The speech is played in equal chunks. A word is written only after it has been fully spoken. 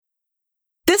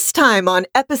This time on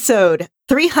episode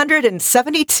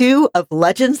 372 of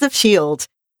Legends of S.H.I.E.L.D.,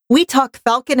 we talk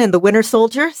Falcon and the Winter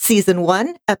Soldier, Season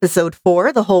 1, Episode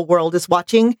 4, The Whole World is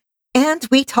Watching, and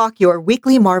we talk your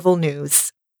weekly Marvel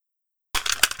news.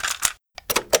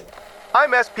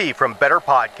 I'm SP from Better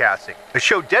Podcasting, a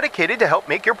show dedicated to help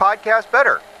make your podcast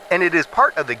better, and it is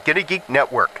part of the Geek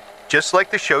Network, just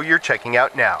like the show you're checking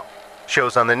out now.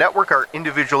 Shows on the network are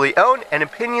individually owned, and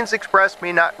opinions expressed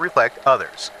may not reflect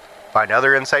others. Find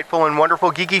other insightful and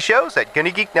wonderful geeky shows at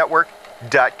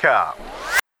GonnaGeekNetwork.com.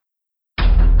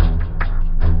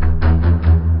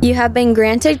 You have been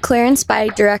granted clearance by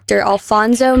Director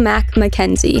Alfonso Mack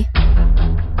Mackenzie.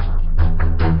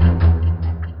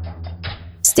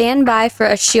 Stand by for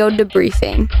a S.H.I.E.L.D.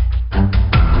 debriefing.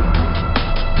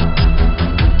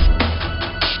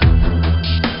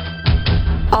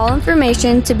 All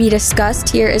information to be discussed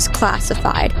here is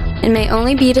classified and may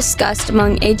only be discussed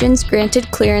among agents granted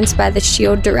clearance by the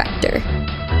S.H.I.E.L.D. Director.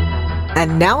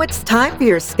 And now it's time for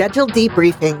your scheduled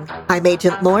debriefing. I'm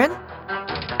Agent Lauren.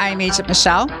 I'm Agent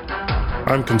Michelle.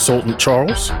 I'm Consultant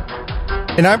Charles.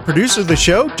 And I'm producer of the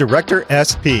show, Director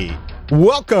SP.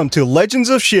 Welcome to Legends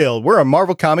of S.H.I.E.L.D. We're a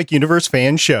Marvel Comic Universe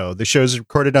fan show. The show is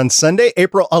recorded on Sunday,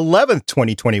 April 11th,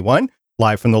 2021,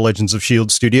 live from the Legends of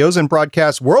S.H.I.E.L.D. studios and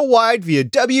broadcast worldwide via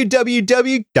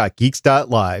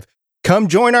www.geeks.live. Come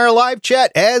join our live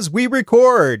chat as we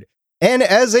record. And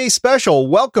as a special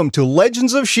welcome to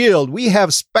Legends of S.H.I.E.L.D., we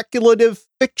have speculative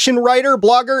fiction writer,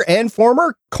 blogger, and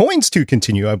former Coins to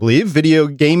Continue, I believe, video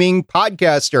gaming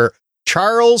podcaster,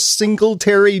 Charles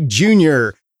Singletary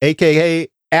Jr., a.k.a.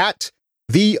 at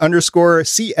 @the_CSJR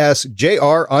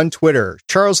on Twitter.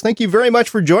 Charles, thank you very much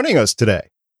for joining us today.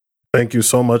 Thank you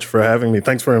so much for having me.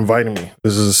 Thanks for inviting me.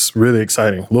 This is really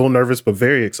exciting. A little nervous, but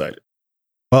very excited.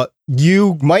 Well,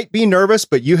 you might be nervous,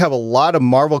 but you have a lot of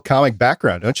Marvel comic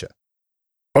background, don't you?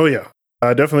 Oh, yeah,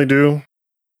 I definitely do.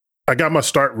 I got my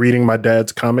start reading my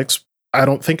dad's comics. I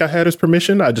don't think I had his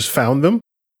permission. I just found them.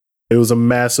 It was a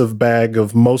massive bag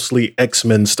of mostly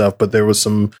X-Men stuff, but there was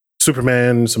some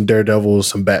Superman, some Daredevil,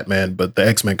 some Batman, but the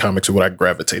X-Men comics are what I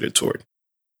gravitated toward.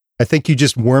 I think you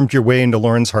just wormed your way into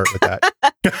Lauren's heart with that.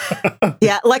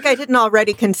 Yeah, like I didn't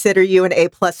already consider you an A+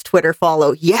 Twitter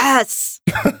follow. Yes!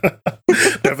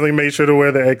 Definitely made sure to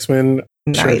wear the X-Men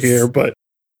shirt here, but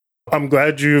I'm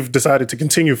glad you've decided to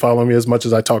continue following me as much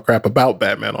as I talk crap about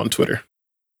Batman on Twitter.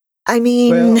 I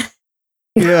mean... Well,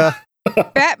 yeah.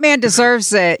 Batman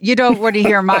deserves it. You don't want to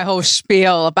hear my whole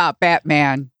spiel about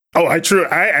Batman. Oh, I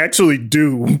actually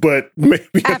do, but maybe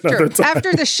another time.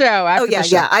 After the show.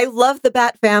 Yeah. I love the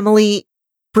Bat family.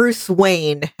 Bruce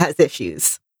Wayne has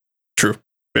issues. True.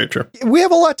 Very true. We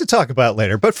have a lot to talk about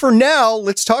later, but for now,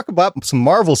 let's talk about some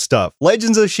Marvel stuff.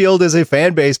 Legends of S.H.I.E.L.D. is a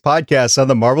fan-based podcast on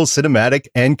the Marvel Cinematic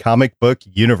and comic book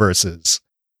universes.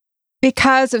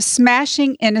 Because of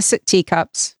smashing innocent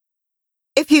teacups.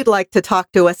 If you'd like to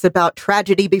talk to us about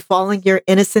tragedy befalling your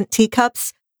innocent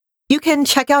teacups, you can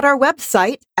check out our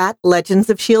website at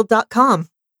legendsofshield.com.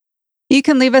 You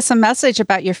can leave us a message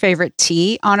about your favorite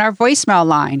tea on our voicemail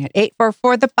line at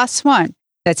 844-THE+1.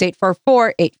 That's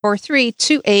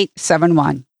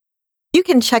 844-843-2871. You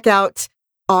can check out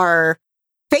our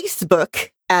Facebook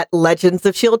at Legends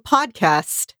of S.H.I.E.L.D.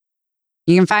 Podcast.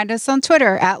 You can find us on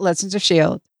Twitter at Legends of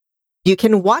S.H.I.E.L.D. You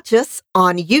can watch us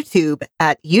on YouTube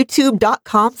at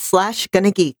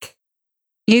youtube.com/GonnaGeek.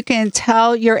 You can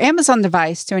tell your Amazon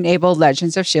device to enable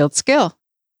Legends of S.H.I.E.L.D. skill.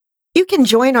 You can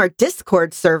join our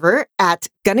Discord server at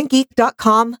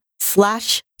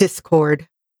GonnaGeek.com/Discord.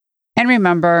 And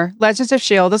remember, Legends of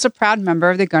S.H.I.E.L.D. is a proud member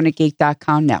of the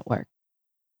GonnaGeek.com network.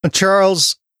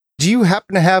 Charles, do you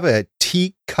happen to have a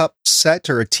teacup set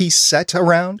or a tea set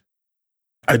around?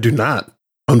 I do not,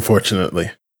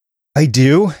 unfortunately. I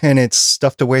do, and it's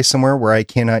stuffed away somewhere where I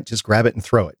cannot just grab it and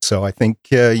throw it. So I think,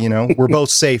 we're both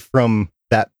safe from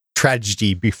that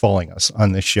tragedy befalling us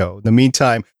on this show. In the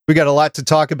meantime, we got a lot to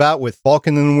talk about with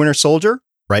Falcon and the Winter Soldier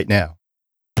right now.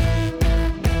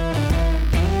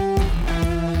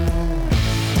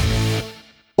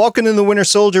 Falcon and the Winter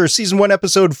Soldier, Season 1,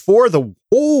 Episode 4, The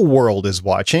Whole World is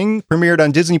Watching, premiered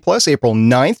on Disney Plus April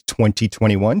 9th,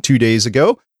 2021, 2 days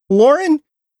ago. Lauren,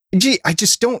 this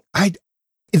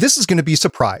is going to be a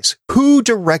surprise. Who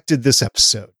directed this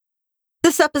episode?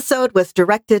 This episode was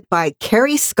directed by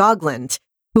Carrie Scogland,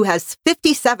 who has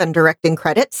 57 directing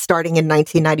credits starting in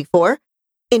 1994,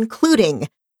 including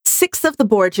 6 of The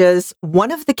Borgias,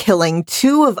 1 of The Killing,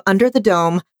 2 of Under the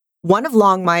Dome, 1 of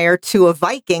Longmire, 2 of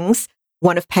Vikings,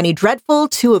 1 of Penny Dreadful,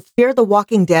 2 of Fear the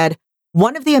Walking Dead,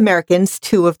 1 of The Americans,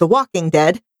 2 of The Walking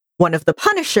Dead, 1 of The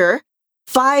Punisher,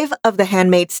 5 of The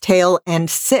Handmaid's Tale,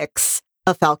 and 6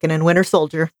 of Falcon and Winter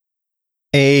Soldier.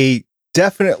 A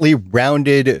definitely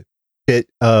rounded bit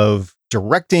of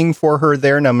directing for her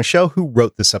there. Now, Michelle, who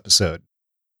wrote this episode?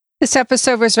 This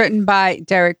episode was written by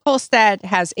Derek Kolstad,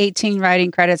 has 18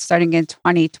 writing credits starting in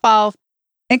 2012,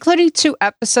 including 2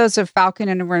 episodes of Falcon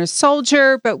and the Winter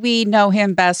Soldier, but we know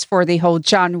him best for the whole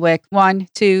John Wick 1,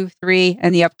 2, 3,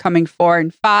 and the upcoming 4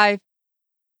 and 5.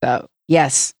 So,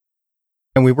 yes.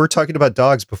 And we were talking about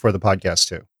dogs before the podcast,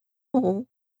 too. Oh,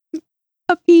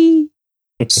 Puppy.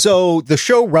 So the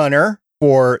showrunner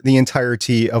for the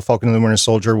entirety of Falcon and the Winter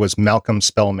Soldier was Malcolm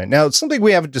Spellman. Now, it's something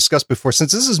we haven't discussed before,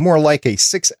 since this is more like a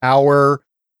 6-hour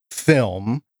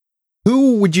film.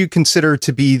 Who would you consider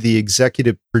to be the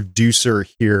executive producer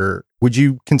here? Would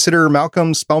you consider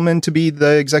Malcolm Spellman to be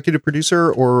the executive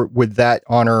producer, or would that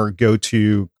honor go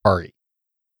to Kari?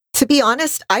 to be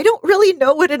honest, I don't really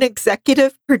know what an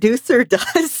executive producer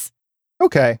does.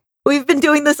 Okay. We've been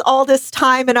doing this all this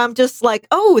time, and I'm just like,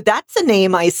 oh, that's a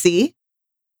name I see.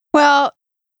 Well,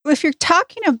 if you're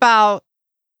talking about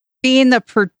being the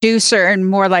producer and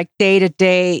more like day to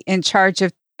day in charge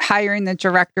of hiring the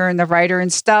director and the writer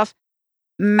and stuff,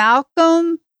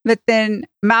 Malcolm, but then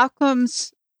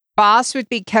Malcolm's boss would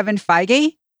be Kevin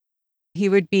Feige. He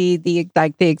would be the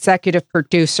executive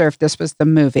producer if this was the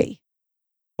movie.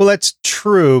 Well, that's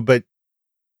true, but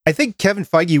I think Kevin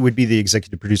Feige would be the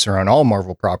executive producer on all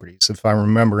Marvel properties, if I'm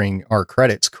remembering our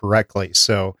credits correctly.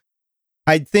 So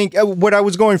I think what I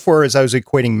was going for is I was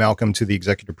equating Malcolm to the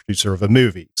executive producer of a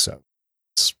movie. So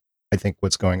that's, I think,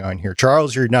 what's going on here.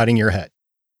 Charles, you're nodding your head.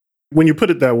 When you put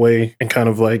it that way and kind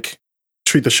of like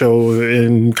treat the show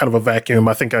in kind of a vacuum,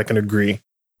 I think I can agree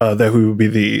that we would be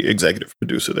the executive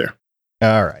producer there.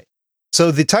 All right.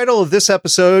 So the title of this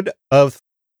episode of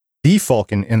The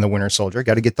Falcon and the Winter Soldier,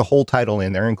 got to get the whole title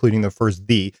in there, including the first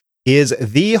 "the," is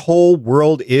The Whole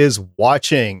World is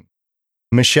Watching.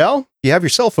 Michelle, you have your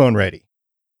cell phone ready.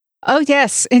 Oh,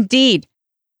 yes, indeed.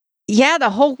 Yeah, the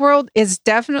whole world is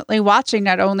definitely watching.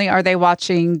 Not only are they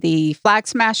watching the Flag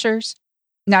Smashers,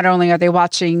 not only are they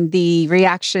watching the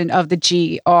reaction of the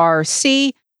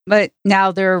GRC, but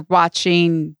now they're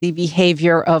watching the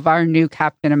behavior of our new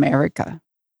Captain America.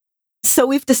 So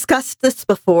we've discussed this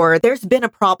before. There's been a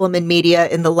problem in media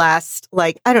in the last,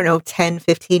 10,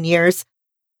 15 years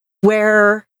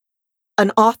where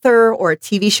an author or a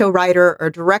TV show writer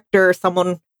or director,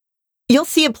 someone, you'll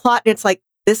see a plot and it's like,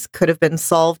 this could have been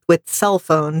solved with cell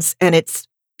phones. And it's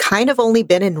kind of only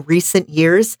been in recent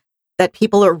years that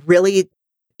people are really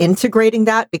integrating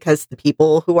that, because the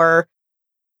people who are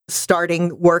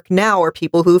starting work now are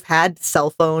people who've had cell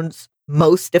phones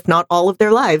most, if not all, of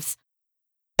their lives.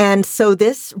 And so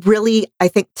this really, I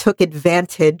think, took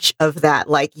advantage of that.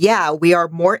 Like, yeah, we are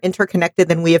more interconnected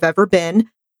than we have ever been.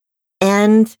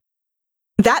 And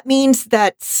that means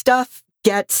that stuff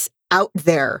gets out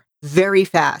there very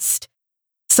fast.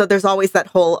 So there's always that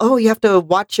whole, oh, you have to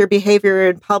watch your behavior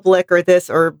in public or this,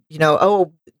 or,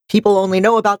 oh, people only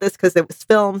know about this because it was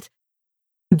filmed.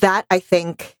 That, I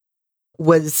think,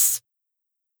 was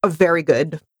a very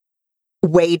good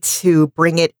way to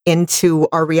bring it into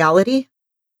our reality.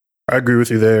 I agree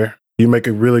with you there. You make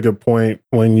a really good point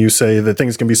when you say that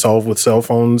things can be solved with cell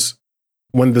phones.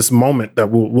 When this moment that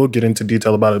we'll get into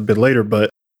detail about it a bit later, but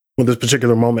when this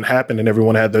particular moment happened and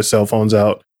everyone had their cell phones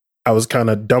out, I was kind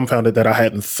of dumbfounded that I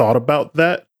hadn't thought about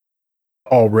that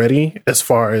already, as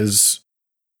far as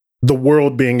the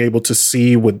world being able to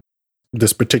see what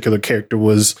this particular character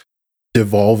was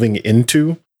devolving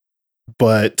into.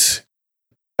 But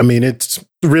I mean, it's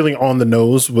really on the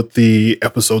nose with the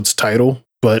episode's title.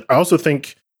 But I also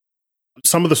think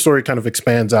some of the story kind of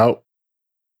expands out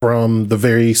from the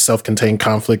very self-contained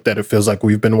conflict that it feels like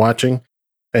we've been watching,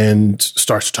 and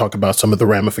starts to talk about some of the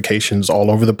ramifications all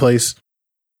over the place.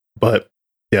 But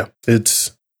yeah,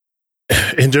 it's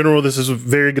in general, this is a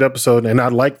very good episode, and I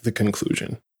like the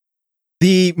conclusion.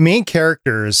 The main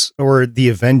characters, or the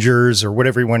Avengers, or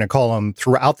whatever you want to call them,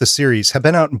 throughout the series have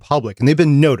been out in public, and they've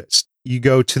been noticed. You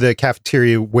go to the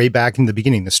cafeteria way back in the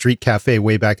beginning, the street cafe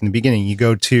way back in the beginning. You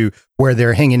go to where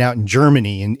they're hanging out in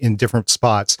Germany in different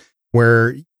spots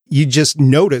where you just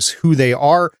notice who they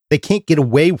are. They can't get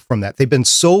away from that. They've been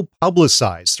so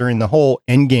publicized during the whole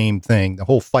Endgame thing, the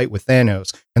whole fight with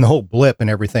Thanos and the whole blip and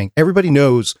everything. Everybody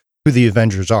knows who the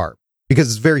Avengers are because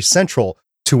it's very central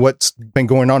to what's been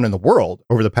going on in the world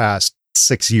over the past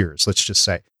 6 years, let's just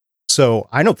say. So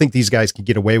I don't think these guys can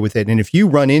get away with it. And if you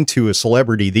run into a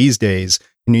celebrity these days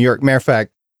in New York, matter of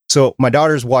fact, so my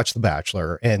daughters watched The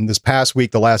Bachelor, and this past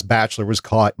week, the last Bachelor was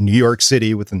caught in New York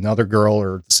City with another girl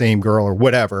or the same girl or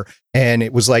whatever. And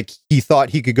it was like he thought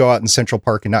he could go out in Central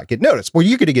Park and not get noticed. Well,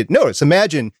 you're going to get noticed.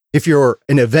 Imagine if you're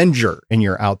an Avenger and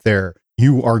you're out there,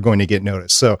 you are going to get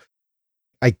noticed. So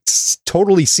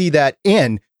totally see that.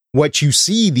 And what you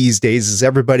see these days is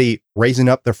everybody raising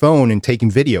up their phone and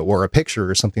taking video or a picture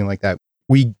or something like that.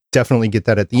 We definitely get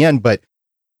that at the end, but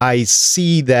I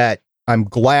see that. I'm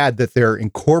glad that they're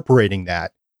incorporating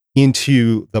that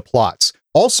into the plots.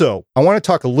 Also, I want to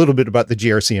talk a little bit about the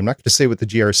GRC. I'm not going to say what the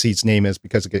GRC's name is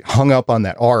because I get hung up on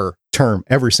that R term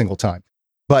every single time.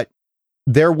 But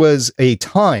there was a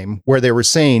time where they were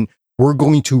saying, we're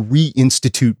going to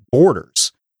reinstitute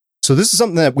borders. So this is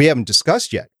something that we haven't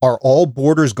discussed yet. Are all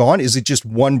borders gone? Is it just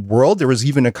one world? There was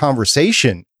even a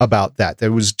conversation about that.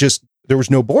 There was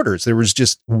no borders. There was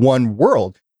just one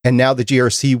world. And now the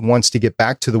GRC wants to get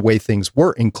back to the way things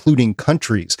were, including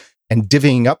countries and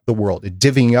divvying up the world and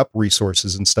divvying up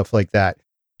resources and stuff like that.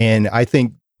 And I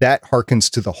think that harkens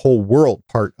to the whole world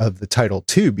part of the title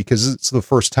too, because it's the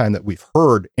first time that we've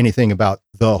heard anything about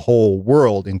the whole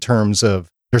world in terms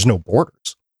of there's no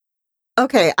borders.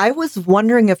 Okay, I was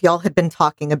wondering if y'all had been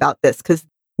talking about this, because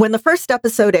when the first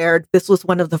episode aired, this was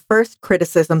one of the first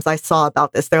criticisms I saw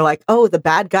about this. They're like, oh, the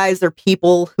bad guys are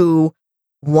people who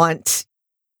want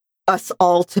us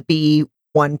all to be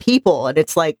one people. And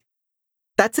it's like,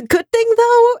 that's a good thing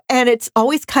though. And it's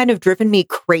always kind of driven me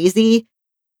crazy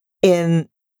in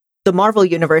the Marvel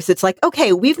universe. It's like,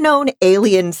 okay, we've known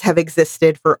aliens have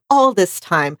existed for all this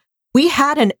time. We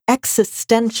had an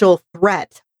existential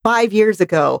threat 5 years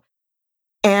ago.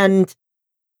 And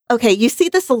okay, you see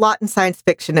this a lot in science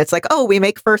fiction. It's like, oh, we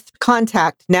make first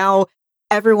contact. Now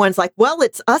everyone's like, well,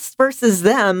 it's us versus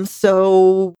them.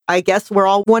 So I guess we're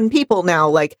all one people now.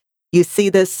 Like, you see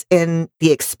this in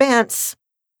The Expanse,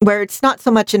 where it's not so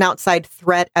much an outside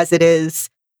threat as it is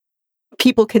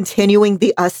people continuing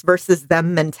the us versus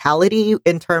them mentality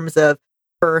in terms of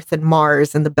Earth and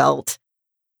Mars and the belt.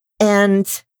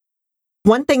 And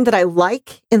one thing that I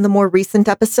like in the more recent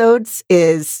episodes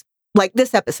is, like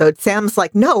this episode, Sam's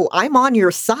like, no, I'm on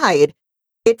your side.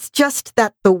 It's just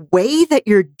that the way that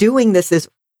you're doing this is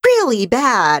really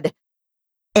bad.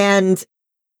 And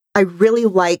I really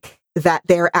like that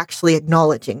they're actually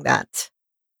acknowledging that.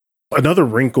 Another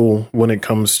wrinkle when it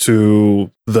comes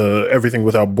to the everything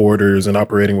without borders and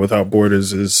operating without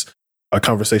borders is a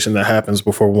conversation that happens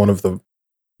before one of the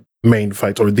main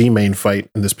fights, or the main fight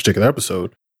in this particular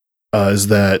episode, is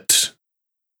that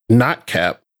not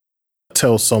Cap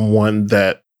tells someone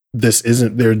that this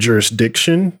isn't their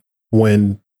jurisdiction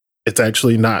when it's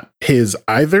actually not his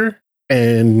either.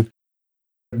 And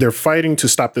they're fighting to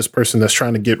stop this person that's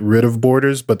trying to get rid of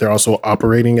borders, but they're also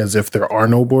operating as if there are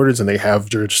no borders and they have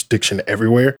jurisdiction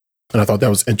everywhere. And I thought that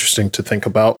was interesting to think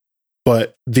about.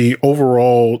 But the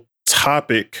overall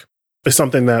topic is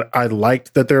something that I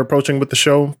liked that they're approaching with the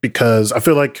show, because I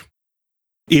feel like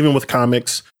even with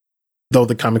comics, though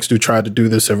the comics do try to do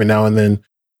this every now and then,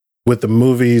 with the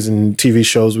movies and TV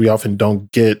shows, we often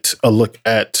don't get a look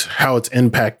at how it's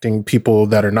impacting people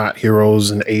that are not heroes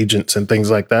and agents and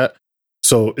things like that.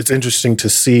 So it's interesting to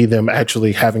see them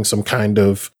actually having some kind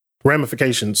of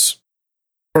ramifications,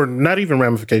 or not even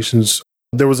ramifications.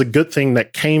 There was a good thing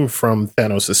that came from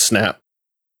Thanos' snap.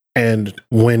 And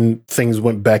when things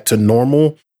went back to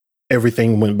normal,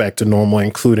 everything went back to normal,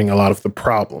 including a lot of the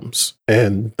problems.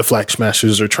 And the Flag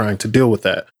Smashers are trying to deal with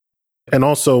that. And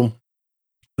also,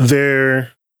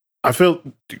 I feel,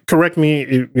 correct me,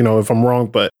 if I'm wrong,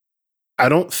 but I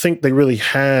don't think they really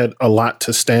had a lot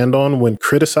to stand on when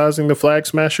criticizing the Flag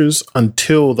Smashers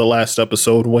until the last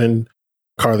episode, when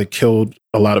Carly killed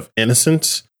a lot of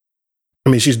innocents. I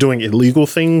mean, she's doing illegal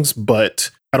things,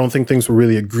 but I don't think things were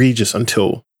really egregious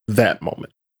until that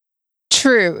moment.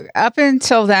 True. Up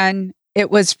until then,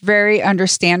 it was very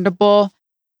understandable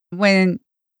when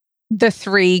the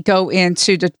three go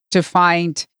into to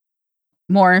find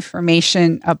more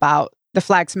information about the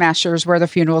Flag Smashers, where the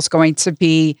funeral is going to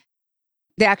be.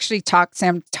 They actually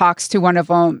Sam talks to one of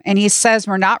them, and he says,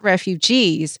 we're not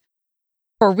refugees,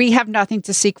 for we have nothing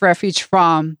to seek refuge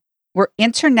from. We're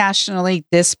internationally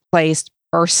displaced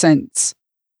persons.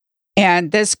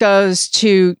 And this goes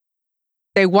to,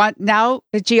 the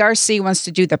GRC wants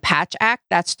to do the Patch Act.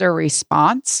 That's their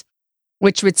response,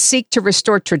 which would seek to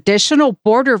restore traditional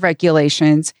border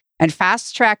regulations and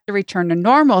fast track the return to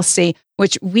normalcy,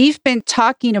 which we've been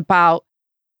talking about.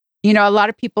 A lot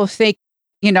of people think,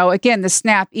 again, the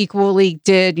snap equally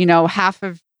did, half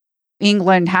of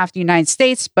England, half the United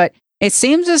States, but it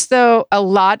seems as though a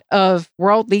lot of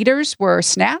world leaders were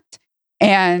snapped.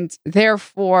 And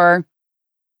therefore,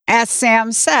 as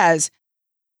Sam says,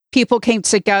 people came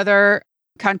together,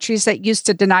 countries that used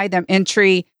to deny them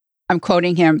entry. I'm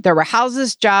quoting him. There were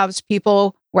houses, jobs,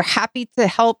 people were happy to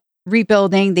help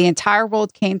rebuilding. The entire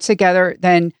world came together.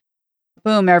 Then,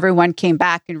 boom, everyone came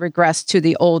back and regressed to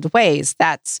the old ways.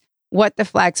 That's what the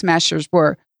Flag Smashers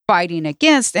were fighting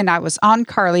against. And I was on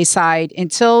Carly's side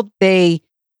until they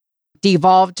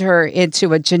devolved her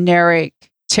into a generic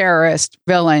terrorist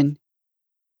villain.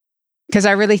 Because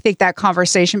I really think that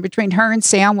conversation between her and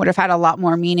Sam would have had a lot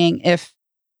more meaning if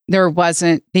there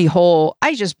wasn't the whole,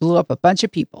 I just blew up a bunch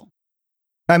of people.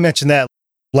 I mentioned that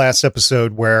last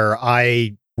episode where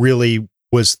I really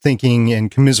was thinking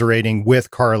and commiserating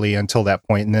with Carly until that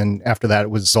point. And then after that, it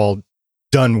was all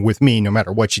done with me. No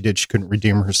matter what she did, she couldn't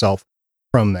redeem herself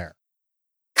from there.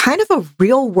 Kind of a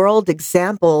real world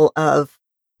example of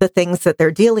the things that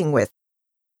they're dealing with.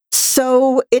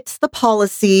 So it's the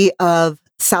policy of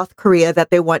South Korea that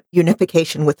they want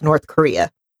unification with North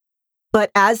Korea.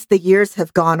 But as the years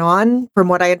have gone on, from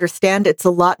what I understand, it's a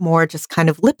lot more just kind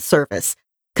of lip service.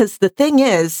 Because the thing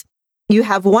is, you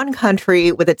have one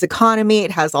country with its economy,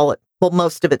 it has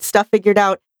most of its stuff figured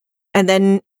out, and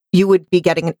then you would be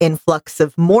getting an influx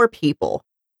of more people.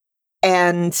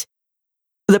 And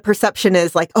the perception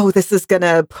is like, oh, this is going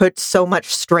to put so much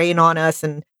strain on us.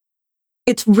 And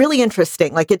it's really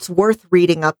interesting. Like, it's worth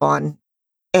reading up on.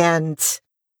 And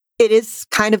it is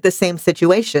kind of the same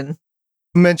situation.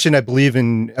 Mentioned, I believe,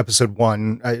 in episode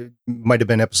 1, I might have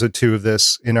been episode 2 of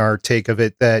this in our take of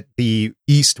it, that the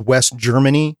East-West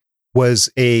Germany was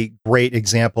a great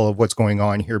example of what's going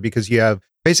on here, because you have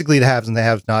basically the haves and the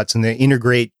have-nots, and they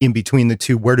integrate in between the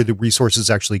two. Where do the resources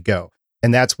actually go?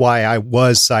 And that's why I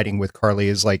was siding with Carly,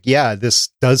 is like, yeah,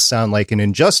 this does sound like an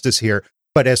injustice here.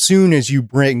 But as soon as you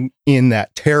bring in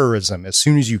that terrorism, as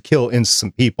soon as you kill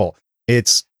innocent people,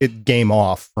 it's game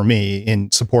off for me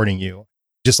in supporting you.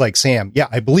 Just like Sam, yeah,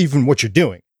 I believe in what you're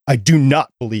doing. I do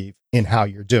not believe in how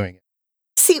you're doing it.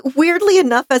 See, weirdly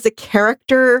enough, as a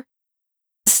character,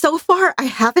 so far I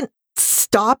haven't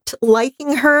stopped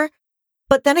liking her.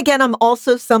 But then again, I'm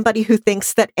also somebody who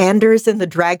thinks that Anders in the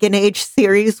Dragon Age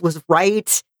series was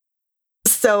right.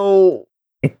 So,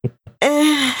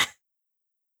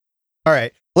 All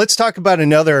right, let's talk about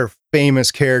another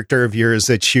famous character of yours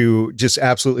that you just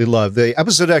absolutely love. The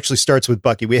episode actually starts with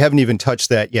Bucky. We haven't even touched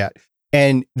that yet.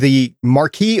 And the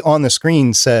marquee on the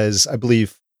screen says, I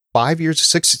believe,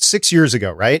 6 years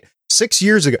ago, right? 6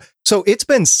 years ago. So it's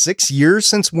been 6 years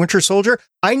since Winter Soldier.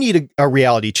 I need a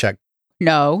reality check.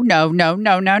 No.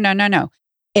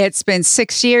 It's been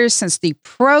 6 years since the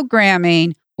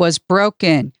programming was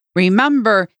broken.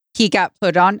 Remember, he got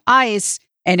put on ice,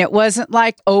 and it wasn't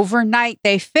like overnight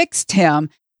they fixed him.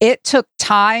 It took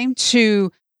time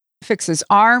to fix his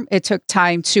arm. It took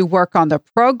time to work on the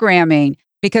programming.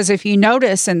 Because if you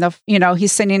notice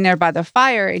he's sitting there by the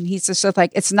fire and he's just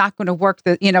like, it's not going to work.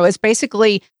 It's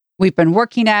basically, we've been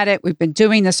working at it. We've been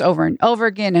doing this over and over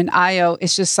again. And Io,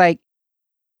 it's just like,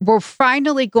 we're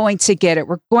finally going to get it.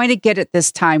 We're going to get it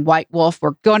this time, White Wolf.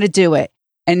 We're going to do it.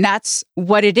 And that's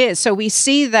what it is. So we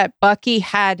see that Bucky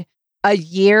had a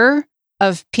year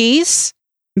of peace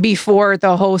before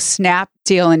the whole snap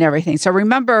deal and everything. So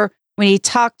remember when he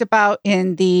talked about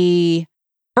in the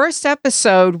first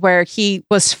episode where he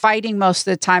was fighting most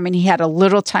of the time and he had a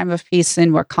little time of peace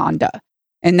in Wakanda.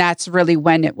 And that's really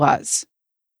when it was.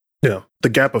 Yeah. The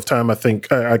gap of time, I think,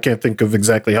 I can't think of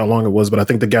exactly how long it was, but I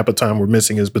think the gap of time we're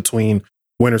missing is between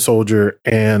Winter Soldier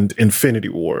and Infinity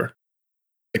War.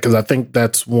 Because I think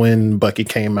that's when Bucky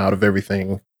came out of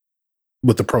everything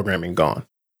with the programming gone.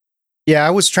 Yeah, I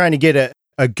was trying to get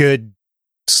a good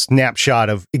snapshot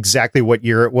of exactly what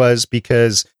year it was,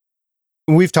 because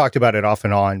we've talked about it off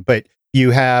and on, but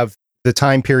you have the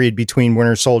time period between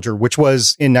Winter Soldier, which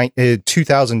was in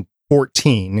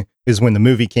 2014 is when the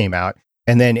movie came out,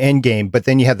 and then Endgame, but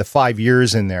then you had the 5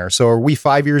 years in there. So are we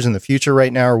 5 years in the future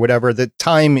right now or whatever? The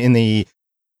time in the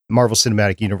Marvel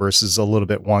Cinematic Universe is a little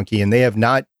bit wonky, and they have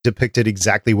not depicted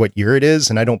exactly what year it is,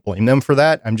 and I don't blame them for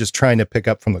that. I'm just trying to pick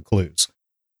up from the clues.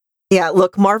 Yeah,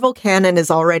 look, Marvel canon is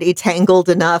already tangled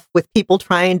enough with people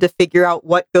trying to figure out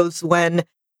what goes when.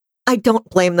 I don't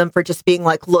blame them for just being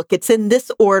like, look, it's in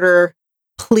this order.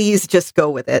 Please just go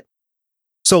with it.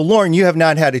 So, Lauren, you have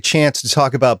not had a chance to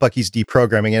talk about Bucky's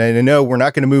deprogramming, and I know we're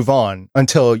not going to move on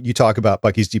until you talk about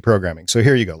Bucky's deprogramming. So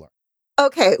here you go, Lauren.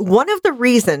 Okay, one of the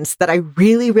reasons that I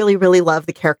really, really, really love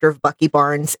the character of Bucky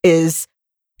Barnes is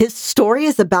his story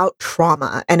is about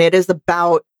trauma, and it is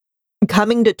about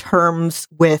coming to terms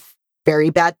with very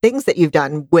bad things that you've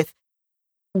done, with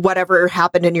whatever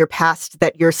happened in your past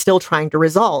that you're still trying to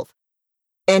resolve.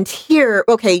 And here,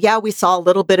 okay, yeah, we saw a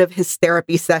little bit of his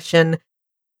therapy session,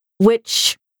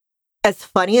 which, as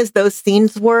funny as those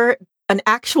scenes were, an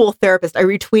actual therapist, I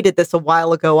retweeted this a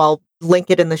while ago, I'll link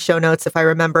it in the show notes if I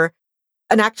remember,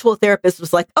 an actual therapist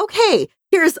was like, okay,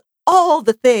 here's all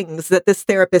the things that this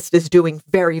therapist is doing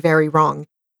very, very wrong.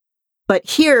 But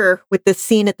here, with this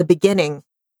scene at the beginning,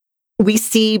 we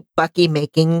see Bucky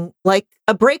making like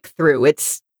a breakthrough.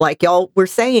 It's like y'all were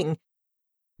saying,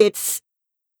 it's,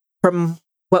 from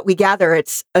what we gather,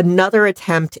 it's another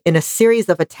attempt in a series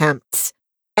of attempts.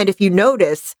 And if you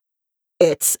notice,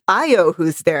 it's Io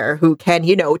who's there, who can,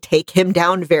 take him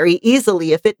down very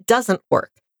easily if it doesn't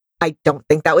work. I don't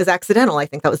think that was accidental. I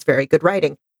think that was very good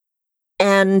writing.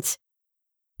 And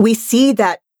we see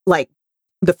that, like,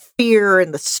 the fear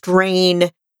and the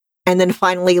strain, and then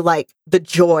finally, like, the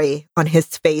joy on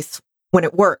his face when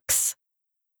it works.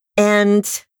 And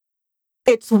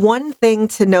it's one thing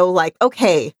to know, like,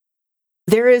 okay,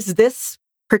 there is this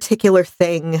particular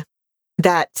thing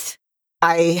that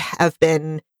I have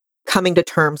been coming to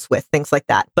terms with, things like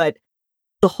that. But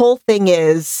the whole thing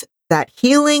is that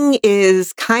healing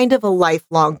is kind of a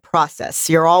lifelong process.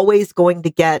 You're always going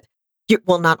to get,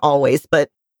 well, not always, but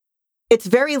it's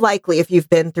very likely if you've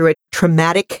been through a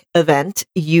traumatic event,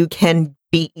 you can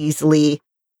be easily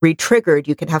re-triggered.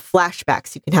 You can have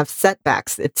flashbacks. You can have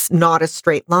setbacks. It's not a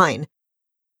straight line.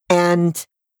 And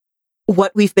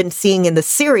what we've been seeing in the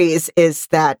series is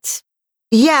that,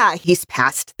 yeah, he's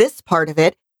past this part of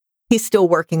it. He's still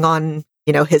working on,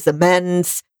 his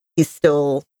amends. He's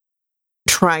still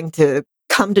trying to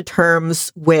come to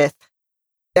terms with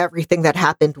everything that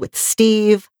happened with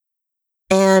Steve.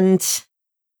 And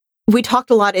we talked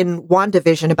a lot in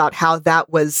WandaVision about how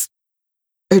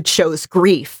it shows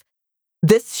grief.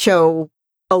 This show,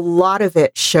 a lot of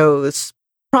it shows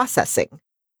processing,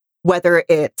 whether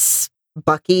it's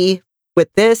Bucky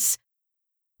with this,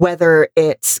 whether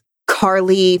it's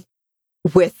Carly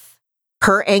with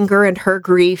her anger and her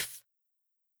grief,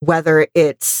 whether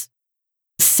it's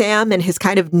Sam and his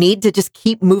kind of need to just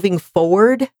keep moving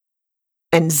forward,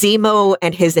 and Zemo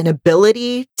and his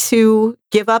inability to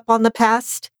give up on the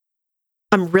past.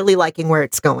 I'm really liking where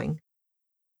it's going.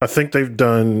 I think they've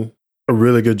done a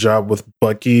really good job with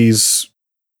Bucky's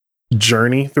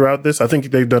journey throughout this. I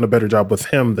think they've done a better job with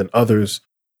him than others,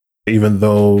 even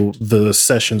though the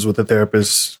sessions with the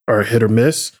therapist are hit or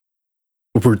miss.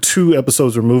 We're 2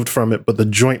 episodes removed from it, but the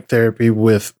joint therapy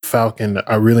with Falcon,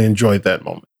 I really enjoyed that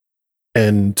moment.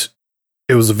 And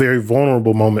it was a very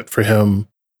vulnerable moment for him.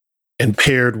 And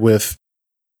paired with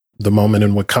the moment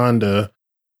in Wakanda,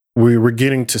 we were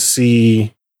getting to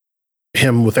see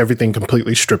him with everything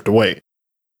completely stripped away.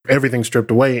 Everything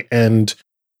stripped away. And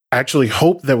I actually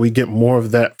hope that we get more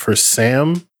of that for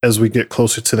Sam as we get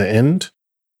closer to the end.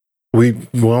 We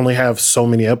only have so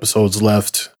many episodes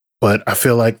left, but I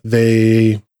feel like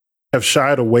they have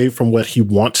shied away from what he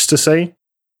wants to say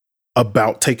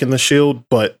about taking the shield.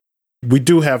 But we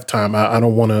do have time. I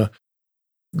don't want to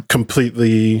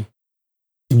completely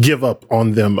give up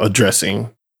on them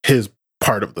addressing his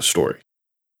part of the story.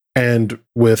 And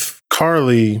with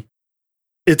Carly,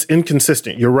 it's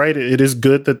inconsistent. You're right. It is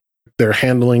good that they're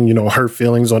handling, her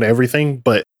feelings on everything,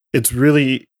 but it's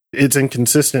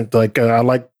inconsistent. Like, I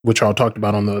like what y'all talked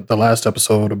about on the last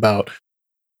episode about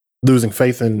losing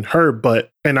faith in her,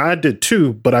 and I did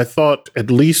too, but I thought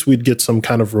at least we'd get some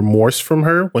kind of remorse from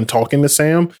her when talking to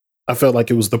Sam. I felt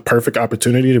like it was the perfect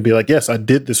opportunity to be like, yes, I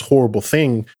did this horrible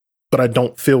thing, but I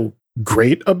don't feel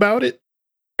great about it.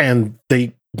 And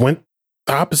they went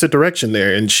the opposite direction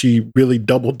there, and she really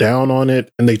doubled down on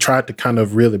it, and they tried to kind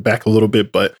of reel it back a little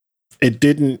bit, but I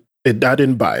didn't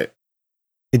buy it.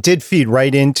 It did feed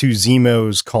right into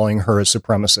Zemo's calling her a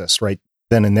supremacist right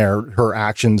then and there, her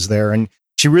actions there. And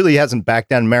she really hasn't backed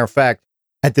down. Matter of fact,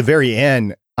 at the very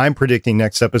end, I'm predicting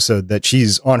next episode that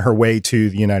she's on her way to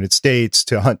the United States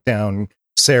to hunt down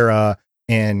Sarah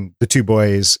and the 2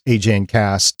 boys, AJ and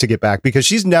Cass, to get back, because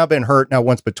she's now been hurt now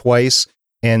once but twice.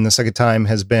 And the second time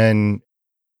has been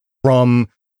from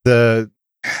the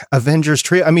Avengers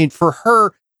trio. I mean, for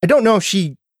her, I don't know if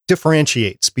she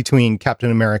differentiates between Captain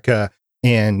America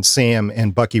and Sam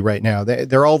and Bucky right now.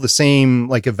 They're all the same,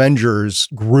 like, Avengers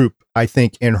group, I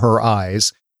think, in her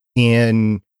eyes.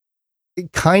 And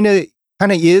it kind of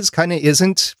is, kind of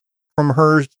isn't from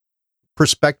her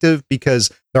perspective, because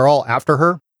they're all after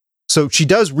her. So she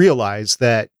does realize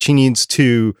that she needs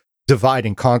to divide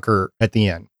and conquer at the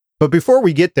end. But before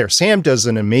we get there, Sam does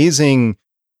an amazing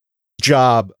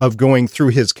job of going through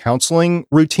his counseling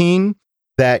routine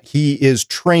that he is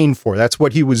trained for. That's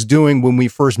what he was doing when we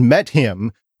first met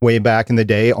him way back in the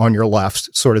day, on your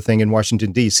left sort of thing in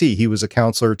Washington, D.C. He was a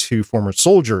counselor to former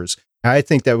soldiers. I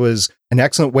think that was an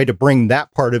excellent way to bring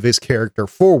that part of his character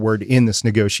forward in this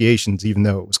negotiations, even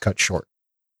though it was cut short.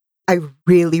 I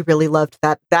really, really loved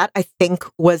that. That, I think,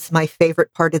 was my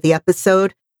favorite part of the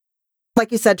episode.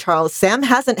 Like you said, Charles, Sam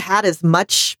hasn't had as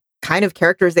much kind of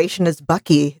characterization as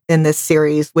Bucky in this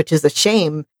series, which is a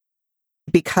shame.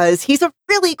 because he's a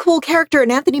really cool character,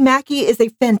 and Anthony Mackie is a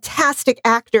fantastic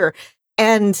actor.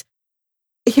 And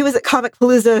he was at Comic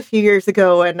Palooza a few years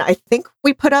ago, and I think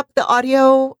we put up the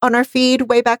audio on our feed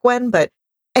way back when. But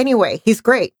anyway, he's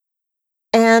great.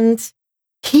 And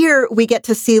here we get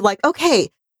to see, like, okay,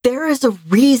 there is a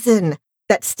reason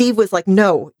that Steve was like,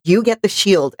 no, you get the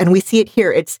shield. And we see it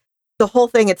here. It's the whole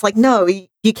thing. It's like, no,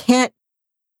 you can't.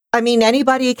 I mean,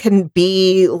 anybody can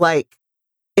be like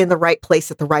in the right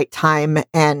place at the right time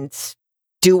and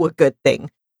do a good thing.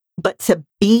 But to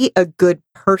be a good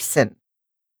person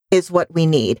is what we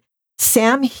need.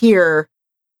 Sam here,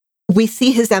 we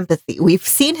see his empathy. We've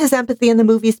seen his empathy in the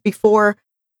movies before.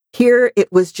 Here,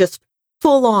 it was just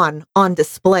full on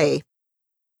display.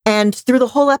 And through the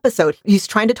whole episode, he's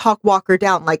trying to talk Walker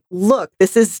down, like, look,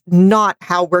 this is not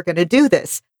how we're going to do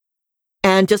this.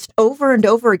 And just over and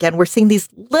over again, we're seeing these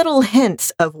little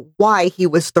hints of why he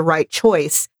was the right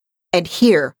choice. And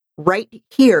here, right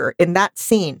here in that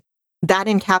scene, that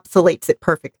encapsulates it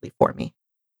perfectly for me.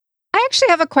 I actually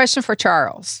have a question for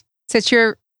Charles, since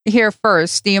you're here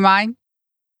first. Do you mind?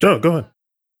 Sure, go ahead.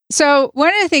 So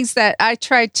one of the things that I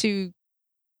tried to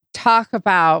talk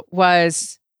about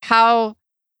was how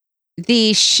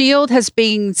the shield has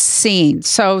been seen.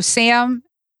 So Sam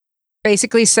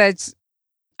basically says,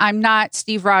 I'm not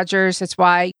Steve Rogers. That's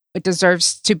why it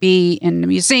deserves to be in the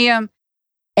museum.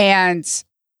 And,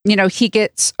 you know, he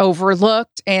gets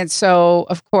overlooked. And so,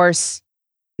 of course,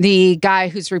 the guy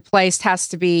who's replaced has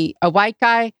to be a white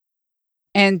guy.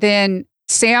 And then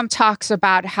Sam talks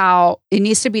about how it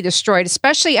needs to be destroyed,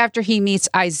 especially after he meets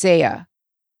Isaiah.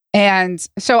 And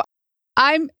so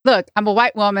I'm a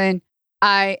white woman.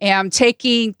 I am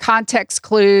taking context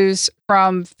clues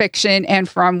from fiction and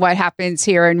from what happens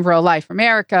here in real life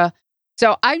America.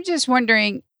 So I'm just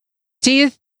wondering,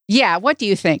 what do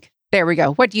you think? There we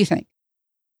go. What do you think?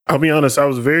 I'll be honest, I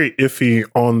was very iffy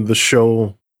on the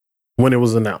show when it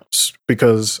was announced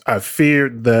because I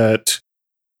feared that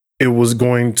it was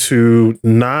going to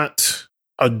not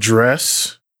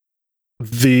address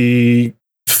the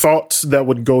thoughts that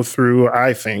would go through,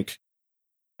 I think,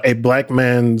 a black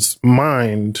man's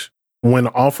mind when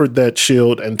offered that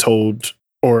shield and told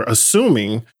or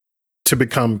assuming to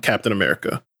become Captain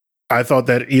America. I thought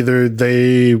that either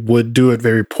they would do it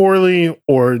very poorly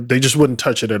or they just wouldn't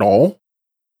touch it at all.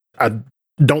 I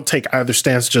don't take either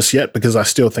stance just yet because I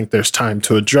still think there's time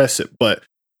to address it. But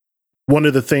one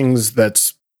of the things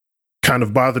that's kind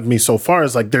of bothered me so far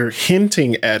is like they're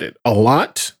hinting at it a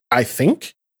lot, I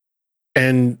think.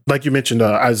 And like you mentioned,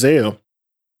 Isaiah,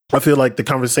 I feel like the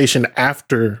conversation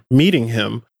after meeting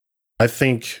him, I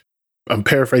think, I'm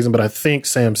paraphrasing, but I think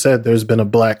Sam said there's been a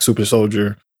black super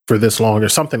soldier for this long or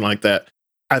something like that.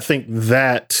 I think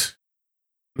that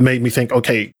made me think,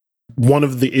 okay, one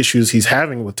of the issues he's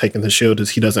having with taking the shield is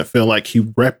he doesn't feel like he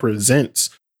represents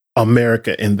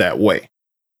America in that way.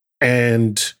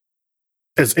 And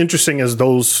as interesting as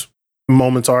those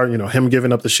moments are, you know, him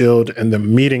giving up the shield and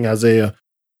then meeting Isaiah,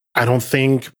 I don't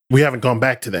think we haven't gone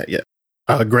back to that yet.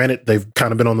 Granted, they've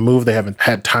kind of been on the move. They haven't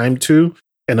had time to.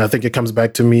 And I think it comes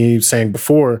back to me saying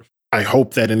before, I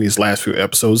hope that in these last few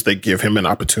episodes, they give him an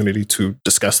opportunity to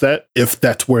discuss that, if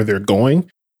that's where they're going.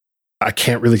 I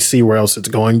can't really see where else it's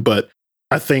going, but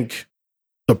I think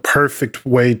the perfect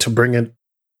way to bring it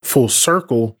full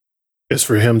circle is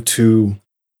for him to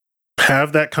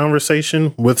have that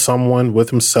conversation with someone,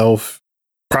 with himself,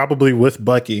 probably with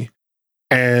Bucky,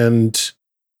 and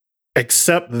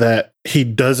accept that he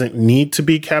doesn't need to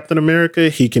be Captain America.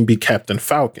 He can be Captain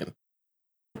Falcon.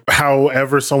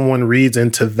 However someone reads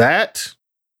into that,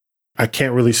 I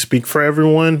can't really speak for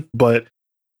everyone, but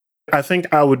I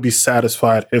think I would be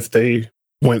satisfied if they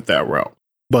went that route.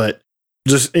 But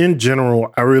just in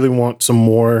general, I really want some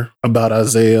more about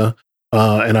Isaiah,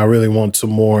 and I really want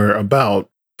some more about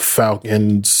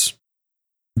Falcon's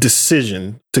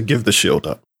decision to give the shield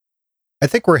up. I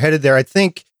think we're headed there. I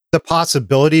think the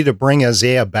possibility to bring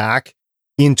Isaiah back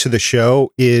into the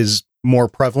show is more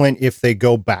prevalent if they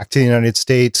go back to the United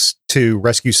States to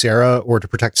rescue Sarah or to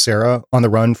protect Sarah on the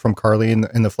run from Carly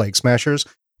and the Flag Smashers.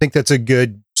 I think that's a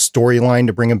good storyline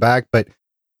to bring him back. But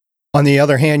on the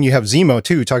other hand, you have Zemo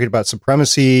too, talking about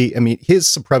supremacy. I mean, his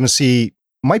supremacy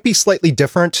might be slightly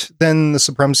different than the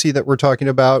supremacy that we're talking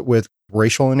about with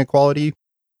racial inequality,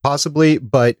 possibly,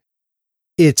 but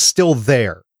it's still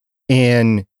there.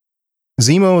 And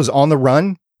Zemo is on the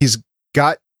run. He's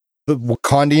got the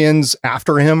Wakandians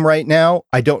after him right now.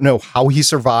 I don't know how he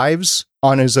survives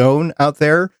on his own out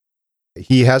there.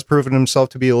 He has proven himself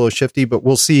to be a little shifty, but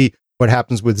we'll see what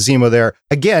happens with Zemo there.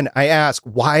 Again, I ask,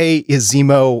 why is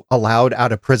Zemo allowed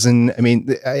out of prison? I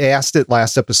mean, I asked it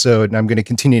last episode, and I'm going to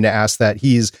continue to ask that.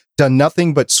 He's done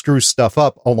nothing but screw stuff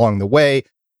up along the way.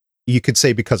 You could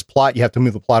say because plot, you have to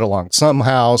move the plot along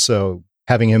somehow, so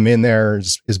having him in there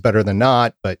is better than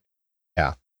not, but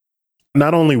yeah.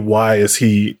 Not only why is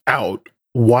he out,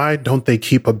 why don't they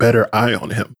keep a better eye on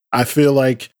him? I feel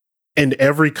like in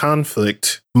every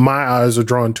conflict, my eyes are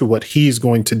drawn to what he's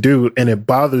going to do, and it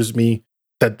bothers me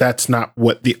that that's not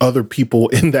what the other people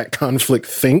in that conflict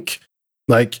think.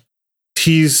 Like,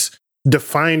 he's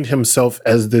defined himself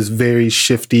as this very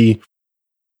shifty,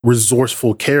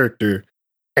 resourceful character,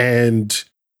 and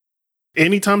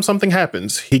anytime something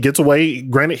happens, he gets away.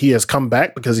 Granted, he has come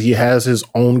back because he has his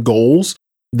own goals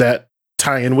that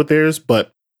tie in with theirs,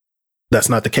 but that's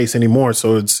not the case anymore,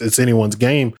 so it's anyone's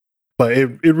game. But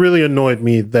it really annoyed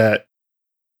me that,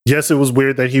 yes, it was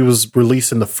weird that he was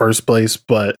released in the first place,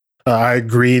 but I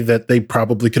agree that they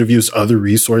probably could have used other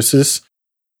resources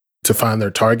to find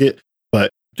their target. But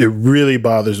it really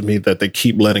bothers me that they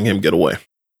keep letting him get away.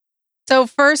 So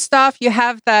first off, you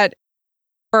have that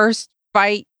first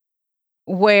fight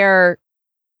where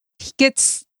he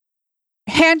gets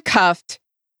handcuffed,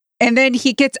 and then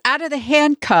he gets out of the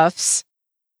handcuffs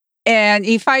and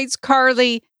he fights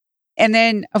Carly. And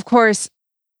then, of course,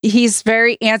 he's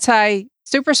very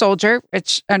anti-super soldier,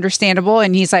 which understandable.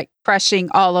 And he's like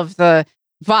crushing all of the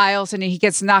vials, and he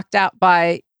gets knocked out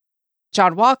by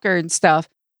John Walker and stuff.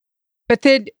 But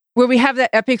then when we have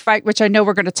that epic fight, which I know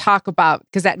we're going to talk about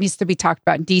because that needs to be talked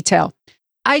about in detail,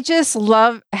 I just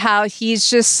love how he's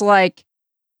just like,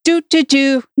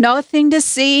 do, nothing to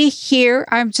see here.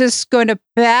 I'm just going to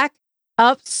back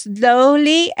up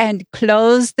slowly and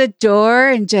close the door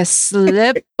and just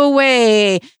slip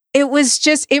away.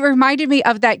 It reminded me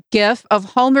of that gif of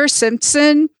Homer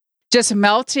Simpson just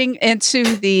melting into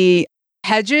the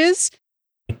hedges.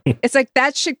 It's like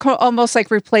that should almost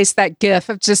like replace that gif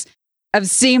of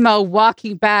Zemo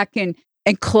walking back and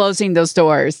closing those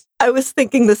doors. I was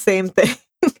thinking the same thing.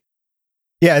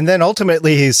 Yeah, and then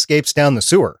ultimately he escapes down the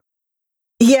sewer.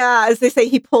 Yeah, as they say,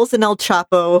 he pulls an El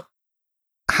Chapo.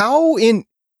 I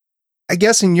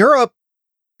guess in Europe,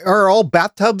 are all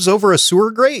bathtubs over a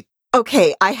sewer grate?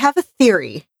 Okay, I have a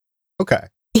theory. Okay.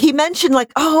 He mentioned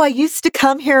like, I used to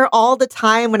come here all the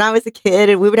time when I was a kid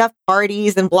and we would have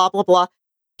parties and blah, blah, blah.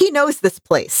 He knows this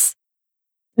place.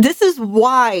 This is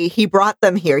why he brought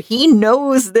them here. He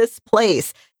knows this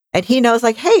place. And he knows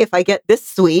like, hey, if I get this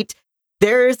suite,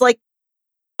 there's like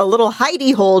a little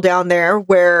hidey hole down there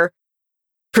where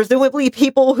presumably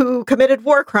people who committed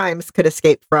war crimes could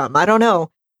escape from. I don't know.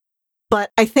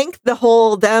 But I think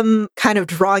them kind of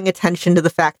drawing attention to the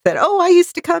fact that, I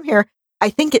used to come here. I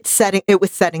think it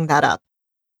was setting that up.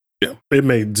 Yeah, it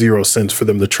made zero sense for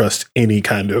them to trust any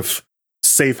kind of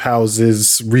safe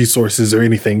houses, resources, or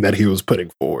anything that he was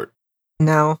putting forward.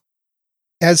 No.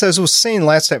 As I was saying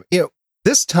last time,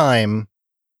 this time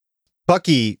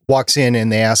Bucky walks in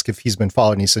and they ask if he's been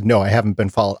followed. And he said, no, I haven't been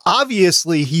followed.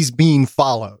 Obviously, he's being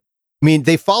followed. I mean,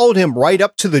 they followed him right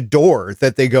up to the door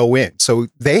that they go in. So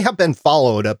they have been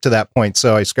followed up to that point.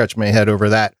 So I scratched my head over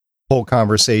that whole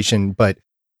conversation. But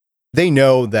they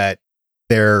know that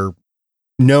they're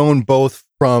known both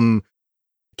from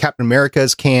Captain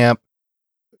America's camp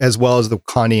as well as the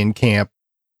Wakandian camp.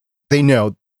 They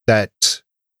know that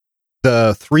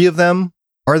the three of them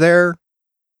are there.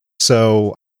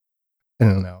 So I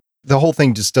don't know. The whole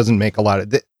thing just doesn't make a lot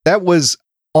of that was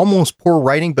almost poor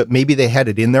writing, but maybe they had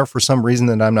it in there for some reason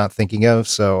that I'm not thinking of.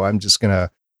 So I'm just going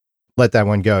to let that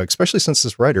one go, especially since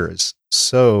this writer is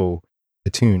so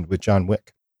attuned with John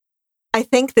Wick. I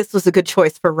think this was a good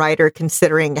choice for writer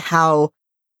considering how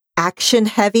action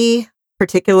heavy,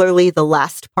 particularly the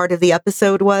last part of the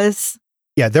episode was.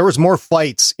 Yeah, there was more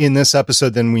fights in this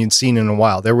episode than we'd seen in a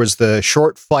while. There was the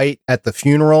short fight at the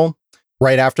funeral,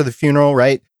 right after the funeral,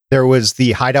 right? There was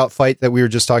the hideout fight that we were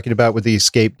just talking about with the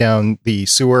escape down the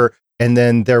sewer. And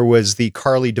then there was the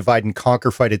Carly divide and conquer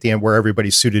fight at the end where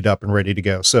everybody's suited up and ready to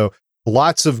go. So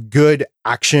lots of good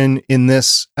action in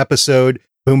this episode.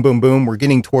 Boom, boom, boom. We're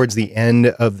getting towards the end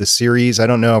of the series. I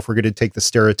don't know if we're going to take the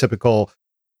stereotypical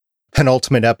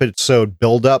penultimate episode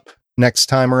build up next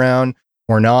time around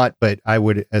or not, but I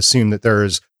would assume that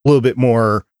there's a little bit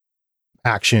more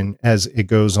action as it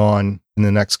goes on in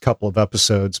the next couple of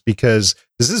episodes, because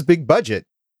this is big budget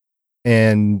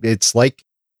and it's like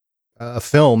a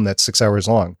film that's 6 hours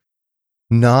long,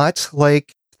 not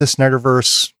like the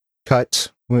Snyderverse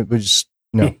cut. We're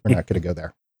not going to go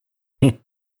there.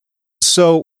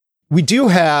 So we do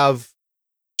have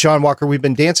John Walker, we've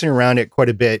been dancing around it quite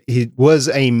a bit. It was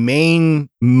a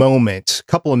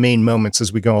couple of main moments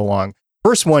as we go along.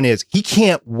 First one is he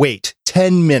can't wait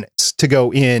 10 minutes to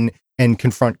go in and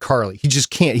confront Carly. He just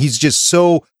can't. He's just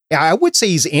so, I would say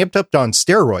he's amped up on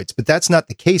steroids, but that's not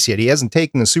the case yet. He hasn't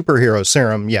taken the superhero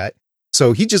serum yet.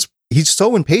 So he's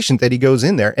so impatient that he goes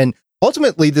in there. And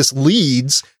ultimately this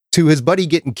leads to his buddy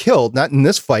getting killed, not in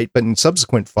this fight, but in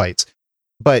subsequent fights.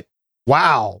 But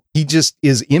wow, he just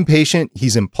is impatient.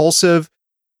 He's impulsive.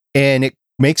 And it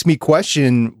makes me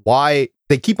question why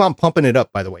they keep on pumping it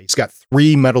up, by the way. He's got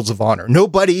 3 Medals of Honor.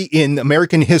 Nobody in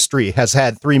American history has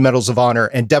had 3 Medals of Honor,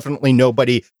 and definitely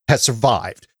nobody has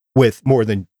survived with more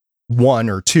than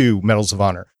 1 or 2 Medals of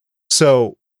Honor.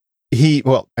 So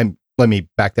let me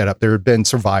back that up. There have been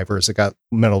survivors that got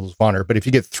Medals of Honor, but if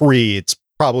you get 3, it's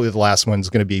probably the last one's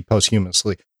going to be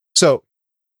posthumously. So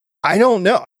I don't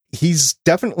know. He's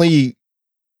definitely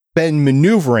been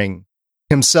maneuvering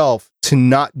himself to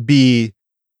not be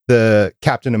the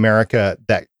Captain America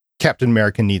that Captain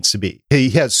America needs to be. He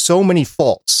has so many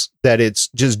faults that it's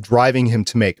just driving him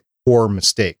to make poor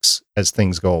mistakes as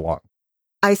things go along.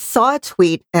 I saw a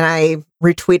tweet and I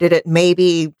retweeted it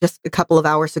maybe just a couple of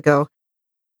hours ago.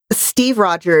 Steve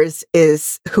Rogers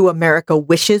is who America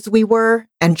wishes we were,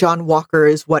 and John Walker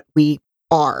is what we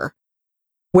are.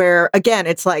 Where, again,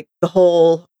 it's like the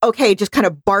whole, okay, just kind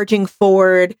of barging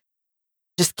forward,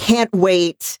 just can't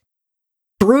wait,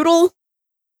 brutal.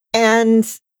 And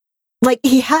like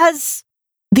he has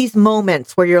these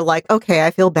moments where you're like, okay,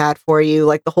 I feel bad for you.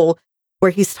 Like the whole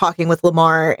where he's talking with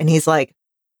Lamar and he's like,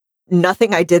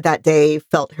 nothing I did that day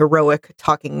felt heroic,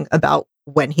 talking about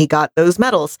when he got those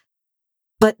medals.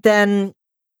 But then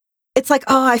it's like,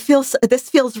 oh, this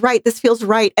feels right. This feels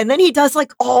right. And then he does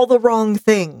like all the wrong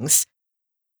things.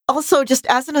 Also, just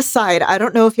as an aside, I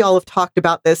don't know if y'all have talked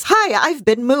about this. Hi, I've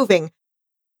been moving.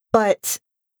 But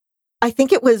I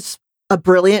think it was a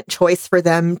brilliant choice for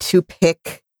them to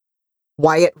pick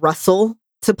Wyatt Russell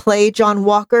to play John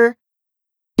Walker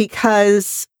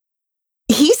because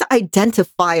he's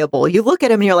identifiable. You look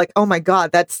at him and you're like, oh my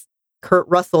God, that's Kurt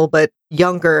Russell, but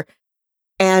younger.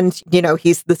 And, you know,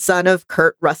 he's the son of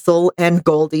Kurt Russell and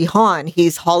Goldie Hawn.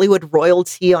 He's Hollywood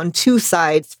royalty on 2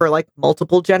 sides for like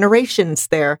multiple generations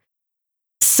there.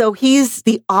 So he's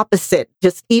the opposite,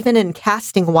 just even in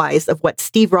casting wise, of what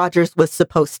Steve Rogers was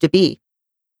supposed to be.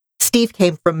 Steve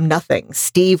came from nothing.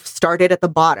 Steve started at the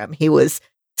bottom. He was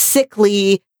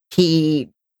sickly. He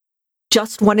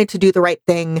just wanted to do the right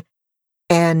thing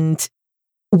and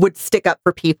would stick up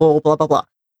for people, blah, blah, blah.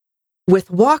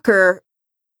 With Walker,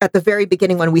 at the very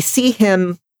beginning, when we see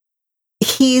him,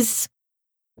 he's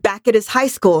back at his high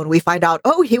school and we find out,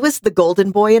 oh, he was the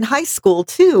golden boy in high school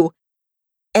too.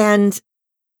 And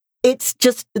it's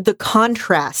just the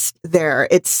contrast there.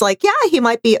 It's like, yeah, he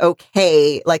might be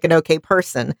okay, like an okay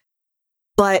person.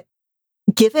 But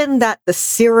given that the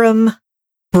serum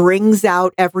brings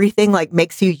out everything, like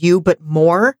makes you, but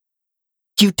more,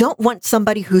 you don't want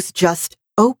somebody who's just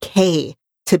okay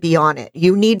to be on it.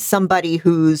 You need somebody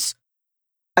who is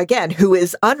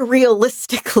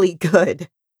unrealistically good.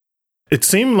 It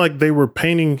seemed like they were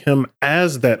painting him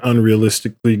as that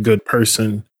unrealistically good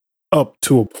person up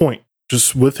to a point,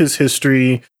 just with his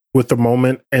history, with the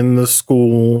moment in the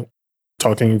school,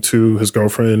 talking to his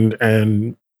girlfriend,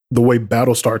 and the way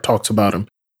Battlestar talks about him.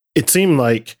 It seemed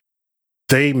like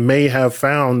they may have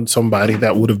found somebody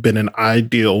that would have been an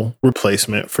ideal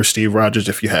replacement for Steve Rogers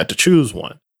if you had to choose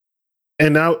one.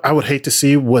 And now I would hate to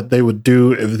see what they would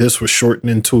do if this was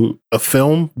shortened into a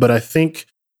film, but I think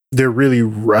they're really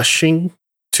rushing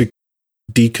to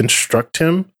deconstruct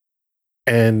him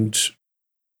and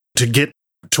to get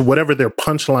to whatever their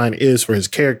punchline is for his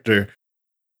character.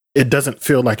 It doesn't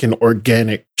feel like an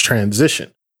organic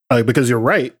transition. Because you're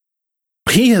right,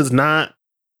 he has not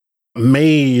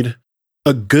made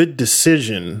a good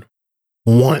decision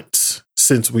once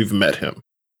since we've met him.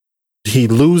 He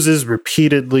loses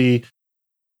repeatedly.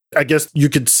 I guess you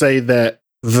could say that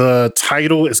the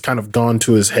title is kind of gone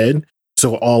to his head.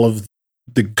 So all of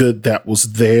the good that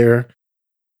was there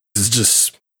is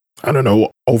just, I don't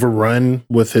know, overrun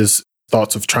with his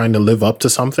thoughts of trying to live up to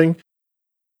something.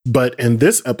 But in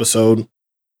this episode,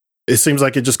 it seems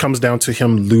like it just comes down to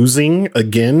him losing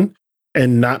again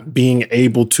and not being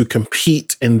able to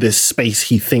compete in this space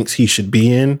he thinks he should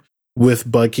be in with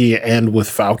Bucky and with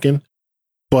Falcon.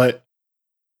 But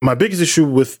my biggest issue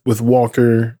with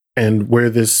Walker and where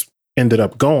this ended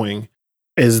up going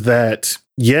is that,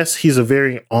 yes, he's a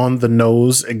very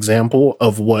on-the-nose example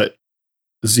of what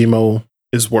Zemo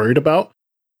is worried about.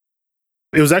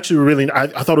 It was actually I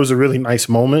thought it was a really nice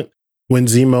moment when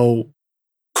Zemo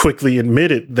quickly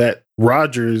admitted that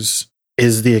Rogers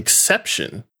is the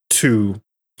exception to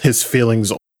his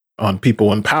feelings on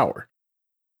people in power.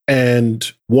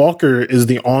 And Walker is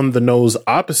the on-the-nose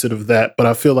opposite of that, but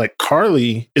I feel like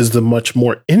Carly is the much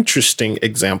more interesting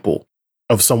example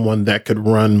of someone that could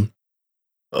run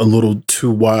a little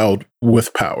too wild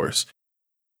with powers.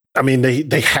 I mean,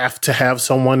 they have to have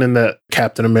someone in that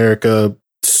Captain America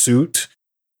suit,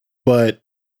 but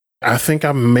I think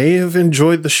I may have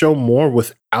enjoyed the show more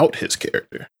without his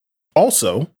character.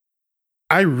 Also,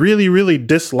 I really, really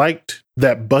disliked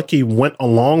that Bucky went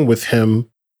along with him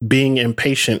being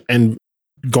impatient and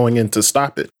going in to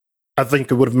stop it. I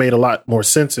think it would have made a lot more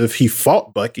sense if he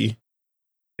fought Bucky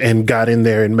and got in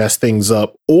there and messed things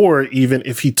up, or even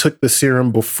if he took the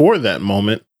serum before that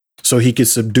moment so he could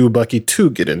subdue Bucky to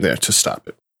get in there to stop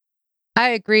it. I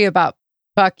agree about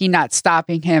Bucky not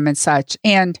stopping him and such.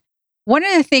 And one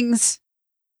of the things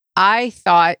I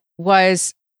thought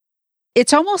was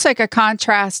it's almost like a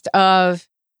contrast of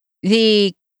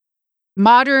the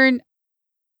modern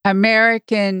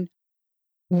American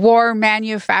war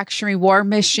manufacturing, war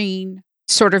machine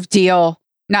sort of deal.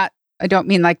 Not, I don't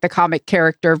mean like the comic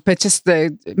character, but just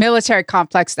the military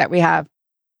complex that we have,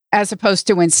 as opposed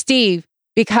to when Steve,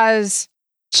 because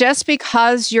just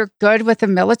because you're good with a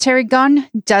military gun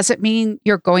doesn't mean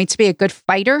you're going to be a good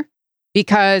fighter,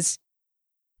 because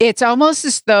it's almost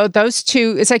as though those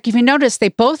two, it's like if you notice, they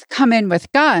both come in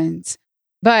with guns,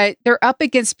 but they're up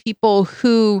against people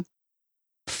who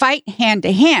fight hand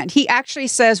to hand. He actually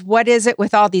says, what is it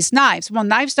with all these knives? Well,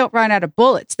 knives don't run out of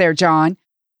bullets there, John.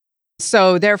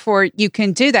 So therefore you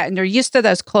can do that. And they're used to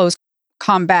those close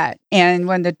combat. And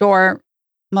when the Dora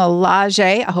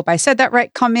Milaje, I hope I said that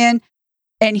right, come in,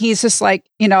 and he's just like,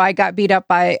 I got beat up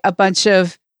by a bunch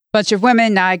of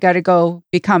women. Now I got to go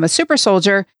become a super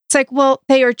soldier. It's like, well,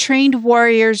 they are trained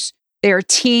warriors. They're a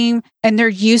team, and they're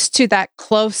used to that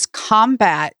close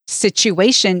combat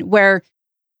situation where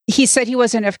he said he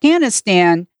was in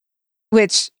Afghanistan,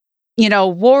 which,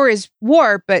 war is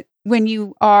war. But when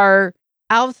you are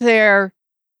out there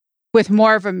with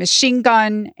more of a machine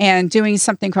gun and doing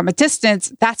something from a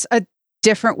distance, that's a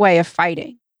different way of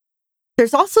fighting.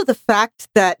 There's also the fact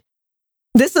that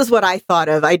this is what I thought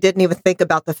of. I didn't even think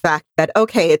about the fact that,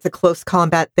 okay, it's a close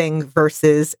combat thing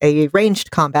versus a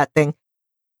ranged combat thing.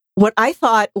 What I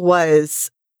thought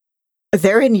was,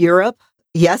 they're in Europe.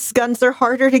 Yes, guns are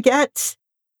harder to get.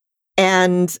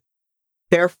 And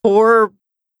therefore,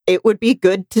 it would be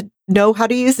good to know how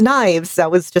to use knives.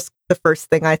 That was just the first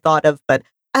thing I thought of, but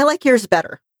I like yours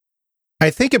better.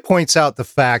 I think it points out the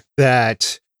fact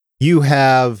that you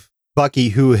have Bucky,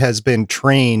 who has been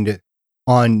trained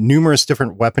on numerous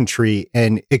different weaponry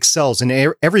and excels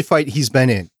in every fight he's been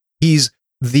in. He's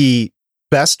the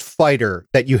best fighter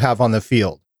that you have on the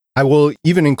field. I will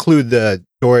even include the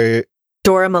Dora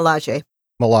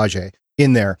Milaje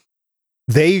in there.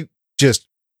 They just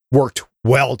worked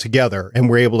well together and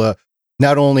were able to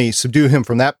not only subdue him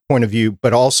from that point of view,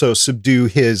 but also subdue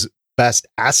his best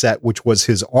asset, which was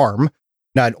his arm.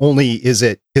 Not only is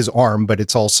it his arm, but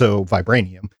it's also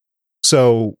vibranium.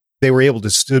 So they were able to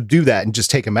subdue that and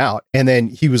just take him out. And then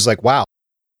he was like, wow,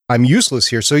 I'm useless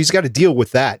here. So he's got to deal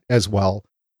with that as well.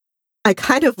 I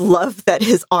kind of love that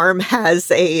his arm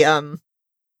has a, I'm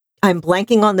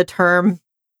blanking on the term.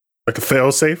 Like a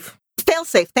fail-safe?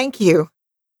 Fail-safe, thank you.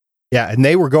 Yeah, and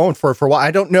they were going for it for a while.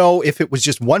 I don't know if it was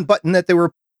just one button that they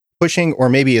were pushing or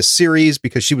maybe a series,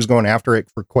 because she was going after it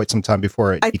for quite some time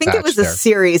before it. I think it was a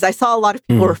series. I saw a lot of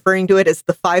people referring to it as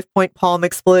the 5-point palm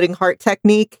exploding heart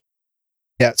technique.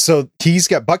 Yeah, so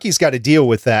Bucky's got to deal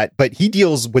with that, but he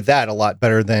deals with that a lot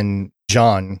better than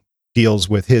John deals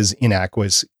with his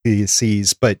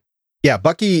inadequacies. But yeah,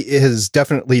 Bucky is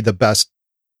definitely the best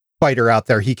fighter out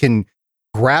there. He can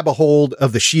grab a hold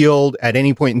of the shield at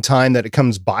any point in time that it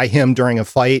comes by him during a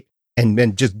fight and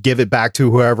then just give it back to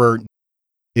whoever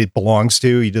it belongs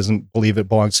to. He doesn't believe it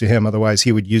belongs to him. Otherwise,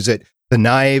 he would use it. The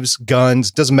knives, guns,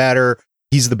 doesn't matter.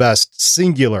 He's the best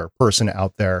singular person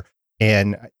out there.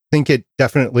 And I think it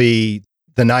definitely,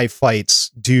 the knife fights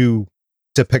do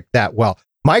depict that well.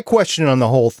 My question on the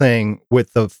whole thing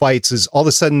with the fights is all of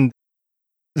a sudden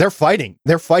they're fighting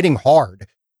hard.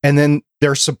 And then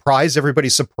they're surprised.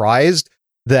 Everybody's surprised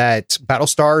that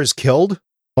Battlestar is killed.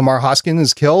 Lamar Hoskins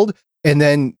is killed. And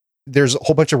then there's a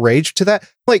whole bunch of rage to that.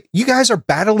 Like, you guys are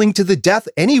battling to the death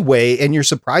anyway, and you're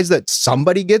surprised that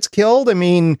somebody gets killed. I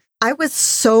mean, I was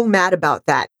so mad about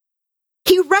that.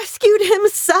 He rescued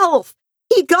himself.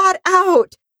 He got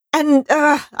out. And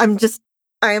I'm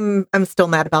still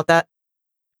mad about that.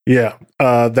 Yeah,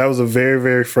 that was a very,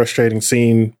 very frustrating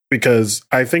scene because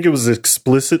I think it was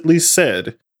explicitly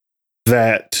said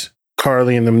that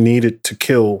Carly and them needed to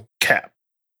kill Cap.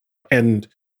 And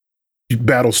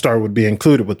Battlestar would be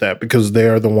included with that because they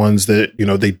are the ones that,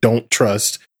 they don't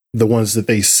trust, the ones that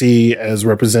they see as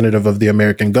representative of the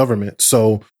American government.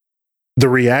 So the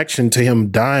reaction to him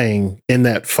dying in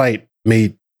that fight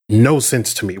made no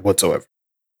sense to me whatsoever.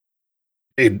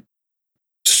 It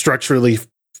structurally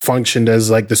functioned as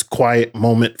like this quiet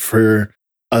moment for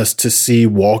us to see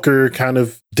Walker kind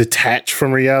of detach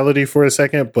from reality for a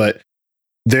second, but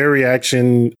their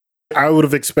reaction, I would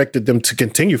have expected them to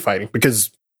continue fighting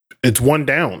because it's one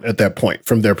down at that point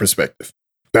from their perspective.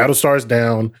 Battlestar's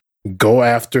down, go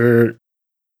after.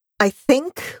 I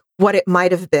think what it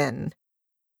might have been,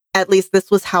 at least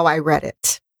this was how I read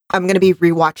it. I'm going to be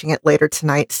rewatching it later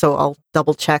tonight, so I'll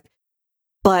double check.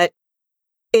 But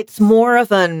it's more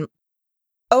of an,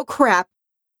 oh crap,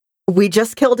 we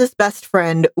just killed his best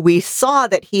friend. We saw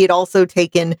that he had also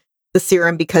taken the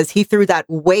serum because he threw that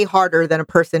way harder than a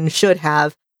person should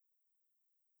have.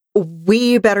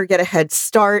 We better get a head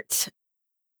start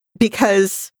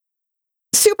because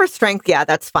super strength, yeah,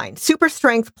 that's fine. Super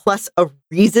strength plus a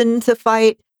reason to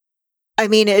fight. I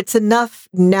mean, it's enough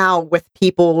now with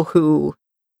people who,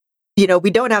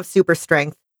 we don't have super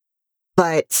strength,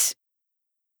 but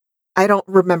I don't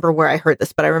remember where I heard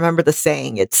this, but I remember the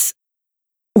saying. It's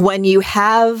when you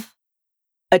have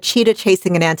a cheetah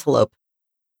chasing an antelope.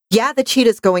 Yeah, the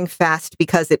cheetah's going fast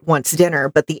because it wants dinner,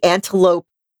 but the antelope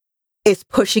is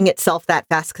pushing itself that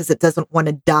fast because it doesn't want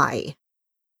to die.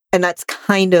 And that's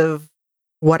kind of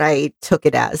what I took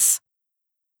it as.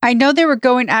 I know they were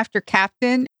going after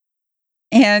Captain.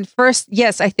 And first,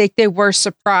 yes, I think they were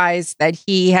surprised that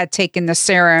he had taken the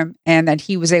serum and that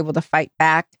he was able to fight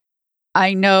back.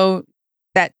 I know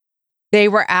that they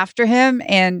were after him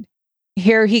and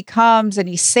here he comes and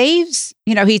he saves,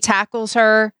 he tackles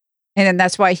her and then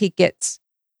that's why he gets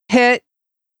hit.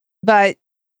 But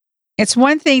it's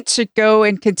one thing to go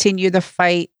and continue the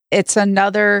fight. It's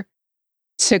another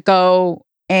to go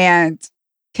and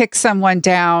kick someone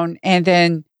down and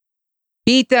then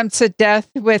beat them to death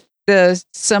with the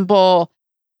symbol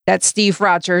that Steve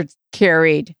Rogers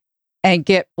carried and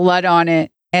get blood on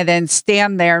it and then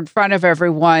stand there in front of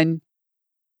everyone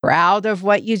proud of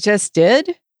what you just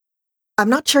did. I'm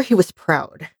not sure he was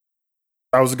proud.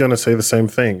 I was going to say the same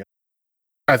thing.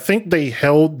 I think they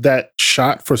held that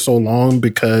shot for so long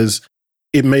because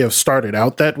it may have started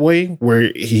out that way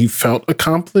where he felt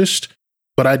accomplished,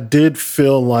 but I did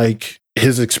feel like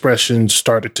his expression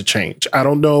started to change. I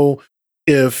don't know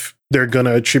if they're going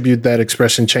to attribute that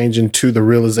expression changing to the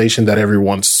realization that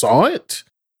everyone saw it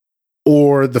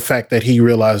or the fact that he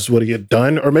realized what he had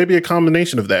done, or maybe a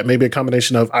combination of that. Maybe a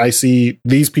combination of, I see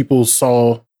these people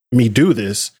saw me do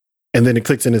this, and then it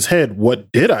clicks in his head,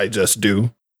 what did I just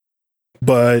do?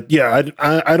 But yeah,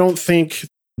 I don't think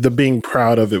the being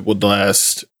proud of it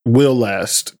will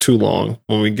last too long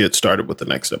when we get started with the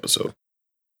next episode.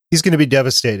 He's going to be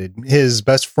devastated. His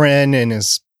best friend and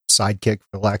his sidekick,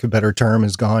 for lack of a better term,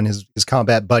 is gone. His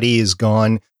combat buddy is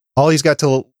gone. All he's got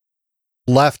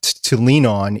left to lean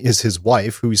on is his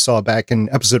wife, who we saw back in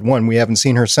episode 1. We haven't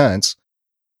seen her since.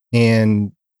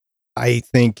 And I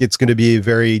think it's going to be a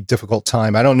very difficult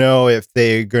time. I don't know if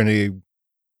they're going to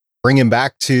bring him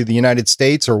back to the United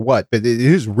States or what, but it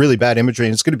is really bad imagery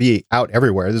and it's going to be out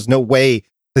everywhere. There's no way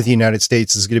that the United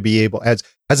States is going to be able, as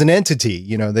an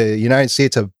entity, the United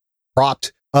States have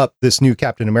propped up this new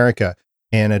Captain America,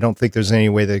 and I don't think there's any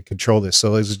way to control this.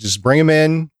 So let's just bring him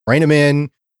in, rein him in,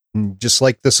 just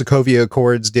like the Sokovia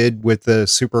Accords did with the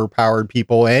superpowered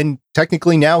people. And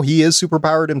technically now he is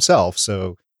superpowered himself,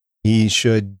 so he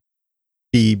should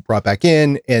be brought back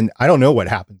in. And I don't know what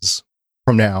happens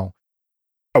from now.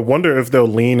 I wonder if they'll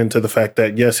lean into the fact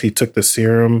that, yes, he took the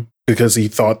serum because he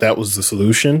thought that was the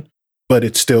solution, but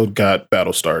it still got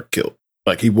Battlestar killed.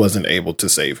 Like he wasn't able to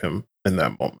save him in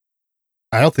that moment.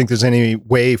 I don't think there's any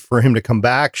way for him to come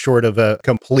back short of a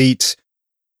complete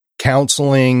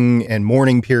counseling and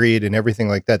mourning period and everything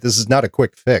like that. This is not a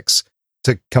quick fix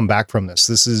to come back from this.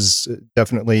 This is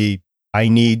definitely, I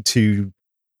need to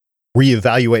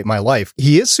reevaluate my life.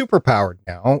 He is superpowered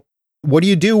now. What do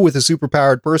you do with a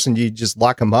superpowered person? Do you just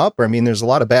lock him up? I mean, there's a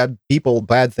lot of bad people,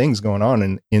 bad things going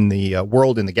on in the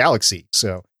world, in the galaxy.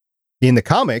 So in the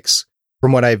comics,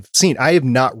 from what I've seen, I have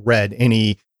not read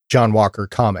any John Walker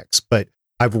comics, but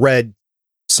I've read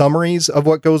summaries of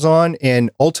what goes on.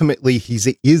 And ultimately,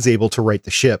 he is able to right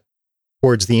the ship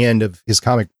towards the end of his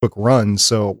comic book run.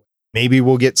 So maybe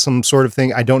we'll get some sort of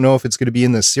thing. I don't know if it's going to be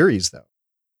in this series, though.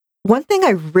 One thing I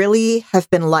really have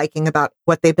been liking about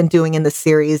what they've been doing in the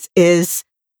series is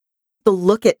the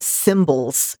look at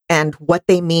symbols and what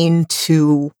they mean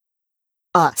to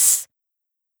us.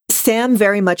 Sam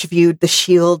very much viewed the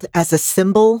shield as a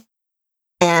symbol,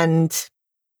 and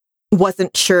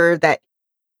wasn't sure that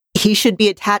he should be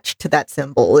attached to that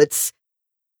symbol. It's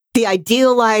the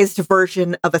idealized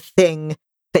version of a thing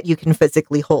that you can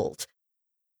physically hold.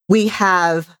 We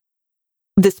have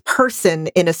this person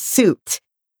in a suit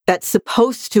that's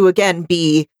supposed to, again,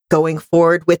 be going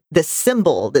forward with this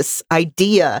symbol, this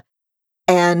idea.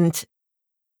 And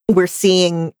we're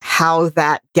seeing how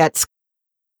that gets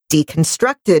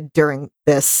deconstructed during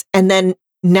this. And then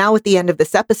now at the end of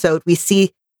this episode, we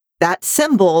see that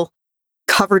symbol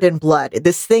covered in blood.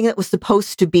 This thing that was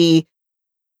supposed to be,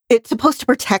 it's supposed to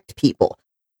protect people.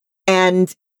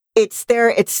 And it's there,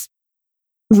 it's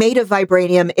made of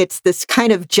vibranium. It's this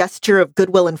kind of gesture of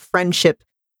goodwill and friendship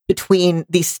between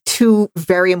these two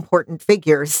very important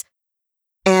figures.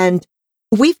 And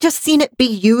we've just seen it be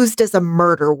used as a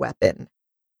murder weapon.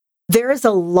 There is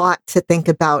a lot to think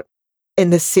about in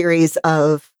this series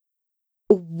of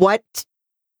what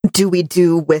do we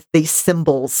do with these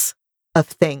symbols of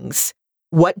things?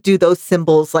 What do those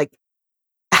symbols, like,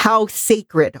 how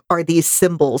sacred are these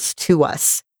symbols to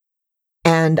us?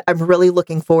 And I'm really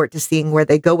looking forward to seeing where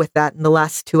they go with that in the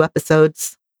last 2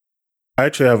 episodes. I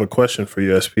actually have a question for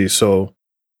you, SP. So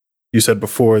you said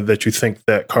before that you think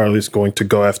that Carly's going to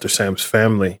go after Sam's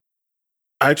family.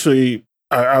 Actually,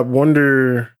 I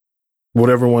wonder what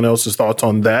everyone else's thoughts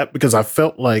on that, because I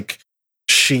felt like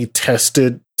she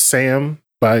tested Sam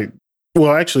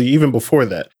actually, even before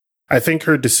that. I think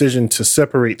her decision to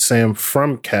separate Sam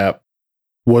from Cap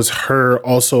was her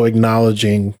also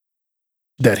acknowledging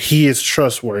that he is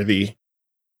trustworthy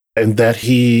and that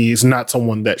he's not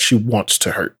someone that she wants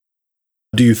to hurt.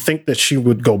 Do you think that she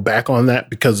would go back on that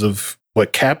because of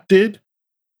what Cap did?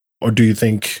 Or do you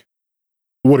think,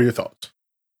 what are your thoughts?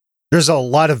 There's a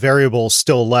lot of variables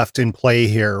still left in play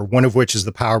here, one of which is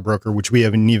the power broker, which we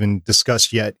haven't even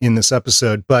discussed yet in this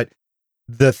episode. But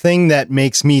the thing that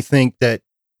makes me think that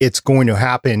it's going to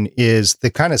happen is they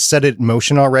kind of set it in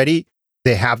motion already.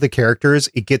 They have the characters.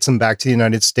 It gets them back to the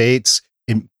United States.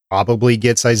 It probably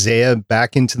gets Isaiah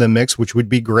back into the mix, which would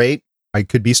be great. I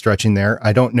could be stretching there.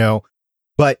 I don't know.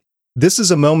 But this is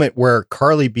a moment where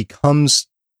Carly becomes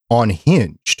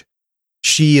unhinged.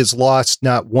 She has lost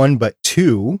not 1, but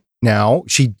 2 now.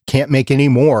 She can't make any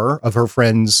more of her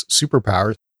friend's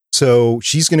superpowers. So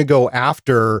she's going to go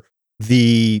after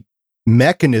the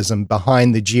mechanism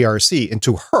behind the GRC. And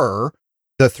to her,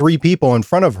 the 3 people in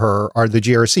front of her are the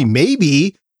GRC.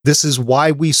 Maybe this is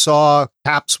why we saw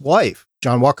Cap's wife,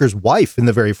 John Walker's wife, in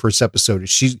the very first episode.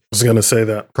 I was going to say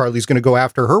that Carly's going to go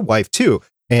after her wife too.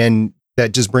 And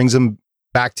that just brings them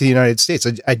back to the United States.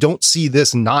 I don't see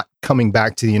this not coming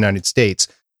back to the United States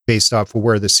based off of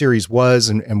where the series was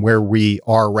and where we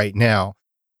are right now.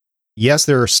 Yes,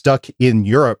 they're stuck in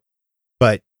Europe,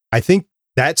 but I think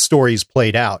that story's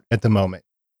played out at the moment.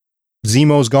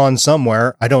 Zemo's gone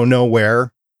somewhere. I don't know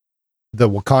where. The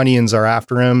Wakandians are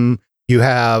after him. You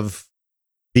have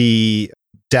the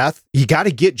death. You got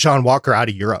to get John Walker out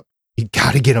of Europe. You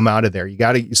got to get him out of there.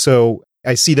 So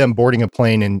I see them boarding a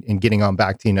plane and getting on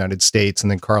back to the United States,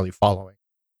 and then Carly following.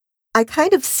 I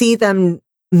kind of see them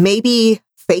maybe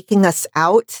faking us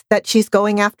out that she's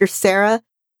going after Sarah,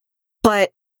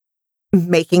 but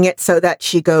making it so that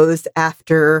she goes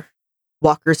after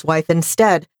Walker's wife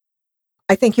instead.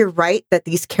 I think you're right that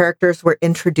these characters were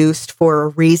introduced for a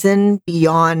reason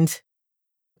beyond,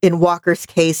 in Walker's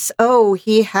case, oh,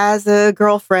 he has a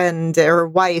girlfriend or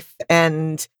wife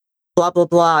and blah, blah,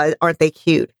 blah. Aren't they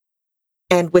cute?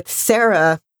 And with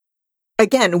Sarah,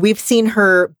 again, we've seen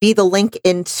her be the link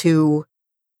into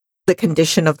the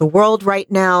condition of the world right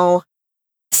now,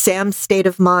 Sam's state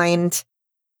of mind,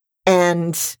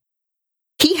 and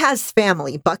he has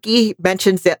family. Bucky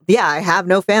mentions that, yeah, I have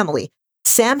no family.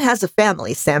 Sam has a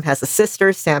family. Sam has a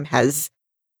sister. Sam has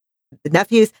the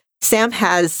nephews. Sam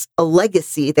has a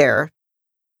legacy there.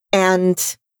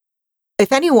 And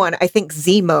if anyone, I think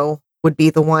Zemo would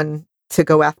be the one to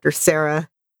go after Sarah.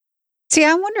 See,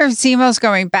 I wonder if Zemo's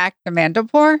going back to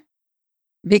Mandalore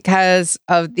because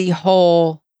of the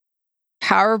whole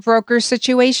power broker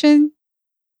situation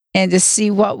and to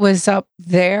see what was up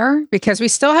there, because we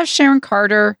still have Sharon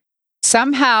Carter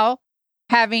somehow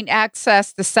having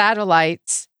access to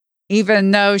satellites,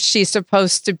 even though she's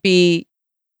supposed to be,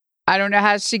 I don't know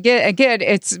how she again,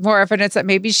 it's more evidence that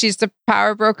maybe she's the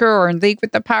power broker or in league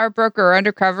with the power broker or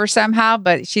undercover somehow,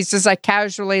 but she's just like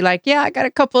casually like, yeah, I got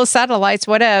a couple of satellites,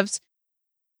 whatevs.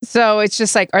 So it's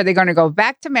just like, are they going to go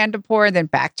back to Mandalore and then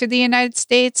back to the United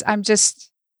States?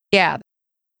 Yeah.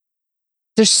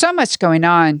 There's so much going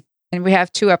on, and we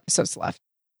have 2 episodes left.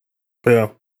 Yeah.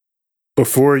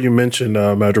 Before you mentioned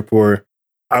Madripoor,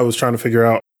 I was trying to figure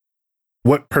out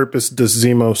what purpose does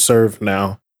Zemo serve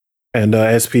now? And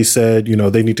SP said,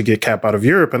 they need to get Cap out of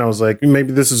Europe. And I was like,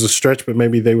 maybe this is a stretch, but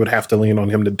maybe they would have to lean on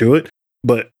him to do it.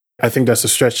 But I think that's a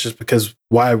stretch just because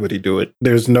why would he do it?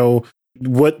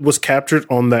 What was captured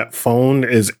on that phone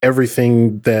is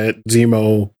everything that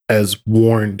Zemo has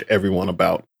warned everyone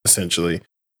about, essentially.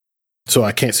 So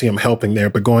I can't see him helping there,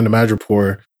 but going to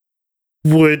Madripoor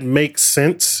would make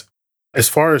sense. As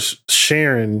far as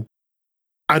Sharon,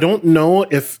 I don't know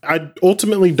I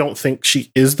ultimately don't think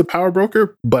she is the power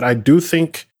broker, but I do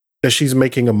think that she's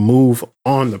making a move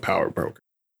on the power broker.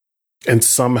 And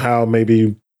somehow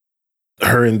maybe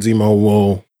her and Zemo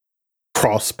will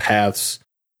cross paths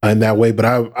in that way. But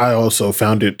I also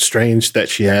found it strange that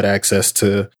she had access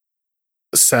to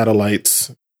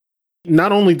satellites.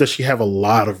 Not only does she have a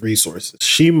lot of resources,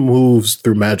 she moves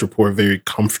through Madripoor very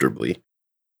comfortably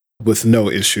with no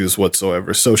issues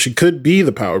whatsoever. So she could be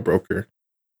the power broker,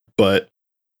 but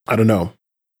I don't know.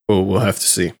 We'll have to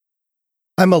see.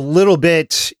 I'm a little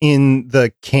bit in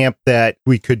the camp that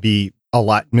we could be a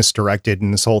lot misdirected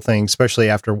in this whole thing, especially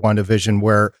after WandaVision,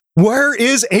 where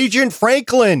is Agent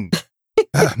Franklin?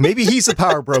 Maybe he's a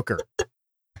power broker.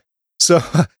 So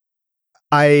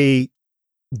I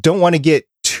don't want to get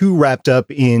too wrapped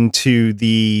up into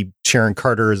the Sharon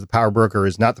Carter is the power broker,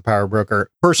 is not the power broker.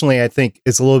 Personally, I think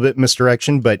it's a little bit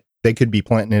misdirection, but they could be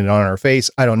planting it on our face.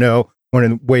 I don't know,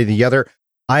 one way or the other.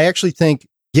 I actually think,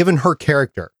 given her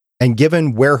character and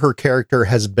given where her character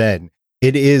has been,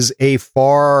 it is a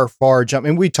far, far jump.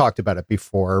 And we talked about it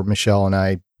before. Michelle and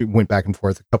I went back and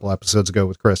forth a couple episodes ago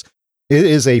with Chris. It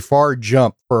is a far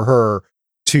jump for her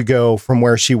to go from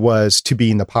where she was to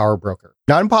being the power broker.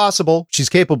 Not impossible. She's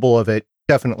capable of it,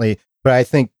 definitely. But I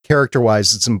think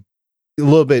character-wise, it's a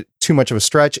little bit too much of a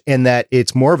stretch, and that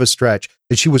it's more of a stretch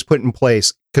that she was put in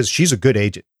place because she's a good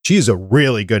agent. She is a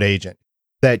really good agent,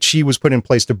 that she was put in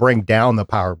place to bring down the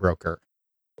power broker,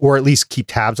 or at least keep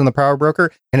tabs on the power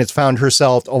broker, and it's found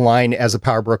herself aligned as the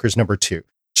power broker's number 2.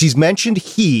 She's mentioned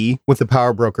he with the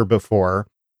power broker before,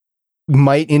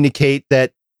 might indicate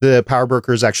that the power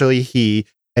broker is actually he,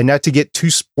 and not to get too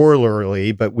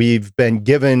spoilerly, but we've been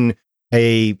given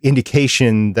a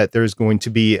indication that there's going to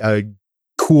be a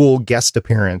cool guest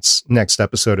appearance next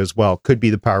episode as well. Could be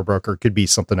the power broker, could be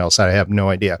something else. I have no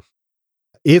idea.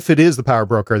 If it is the power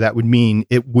broker, that would mean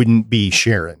it wouldn't be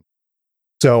Sharon.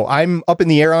 So I'm up in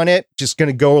the air on it. Just going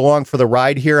to go along for the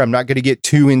ride here. I'm not going to get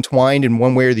too entwined in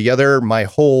one way or the other. My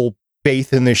whole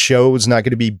faith in this show is not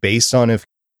going to be based on if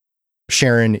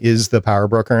Sharon is the power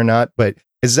broker or not, but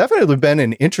it's definitely been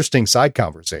an interesting side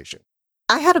conversation.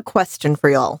 I had a question for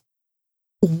y'all.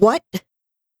 What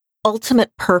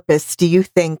ultimate purpose do you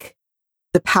think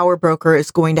the power broker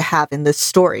is going to have in this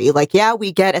story? Like, yeah,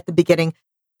 we get at the beginning,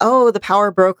 the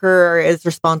power broker is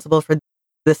responsible for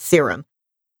the serum,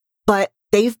 but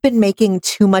they've been making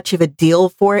too much of a deal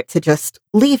for it to just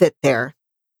leave it there.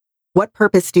 What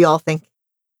purpose do y'all think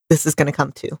this is going to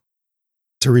come to?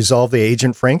 To resolve the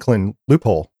Agent Franklin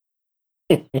loophole.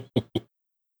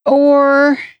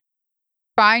 Or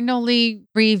finally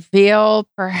reveal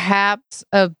perhaps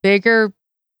a bigger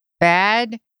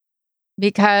bad,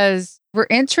 because we're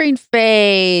entering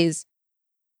phase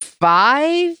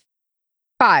 5,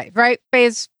 right?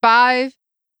 Phase 5.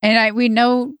 And we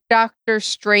know Doctor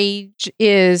Strange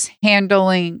is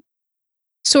handling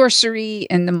sorcery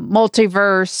and the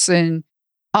multiverse and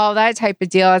all that type of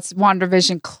deal. That's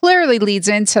WandaVision clearly leads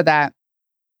into that.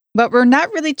 But we're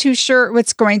not really too sure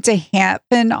what's going to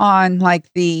happen on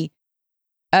like the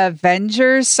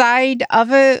Avengers side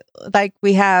of it. Like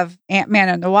we have Ant-Man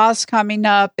and the Wasp coming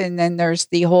up, and then there's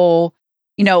the whole,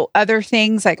 other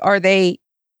things. Like, are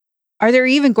there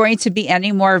even going to be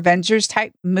any more Avengers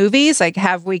type movies? Like,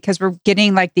 because we're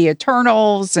getting like the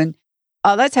Eternals and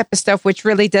all that type of stuff, which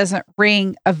really doesn't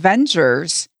ring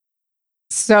Avengers.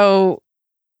 So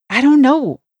I don't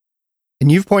know.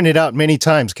 And you've pointed out many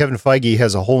times, Kevin Feige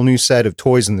has a whole new set of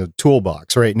toys in the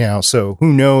toolbox right now. So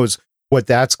who knows what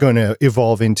that's going to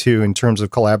evolve into in terms of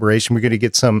collaboration. We're going to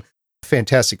get some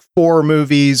Fantastic Four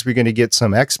movies. We're going to get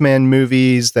some X-Men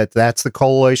movies. That's the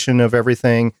collation of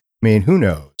everything. I mean, who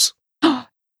knows?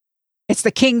 It's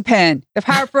the Kingpin. The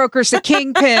power broker's the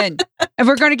Kingpin. And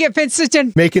we're going to get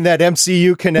Vincent. Making that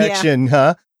MCU connection,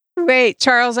 huh? Wait,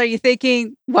 Charles, are you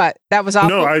thinking what? That was awful.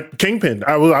 No, Kingpin.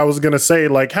 I was going to say,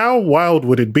 like, how wild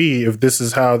would it be if this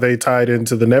is how they tied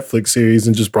into the Netflix series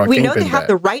and just brought Kingpin back? We know they have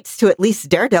the rights to at least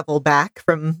Daredevil back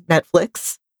from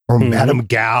Netflix. Or Madame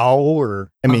Gao,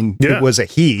 it was a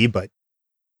he, but...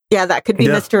 Yeah, that could be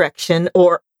misdirection.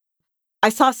 Or I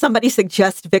saw somebody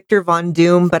suggest Victor Von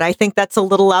Doom, but I think that's a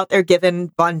little out there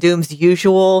given Von Doom's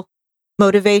usual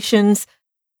motivations.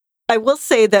 I will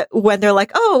say that when they're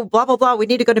like, oh, blah, blah, blah, we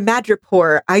need to go to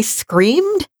Madripoor, I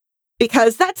screamed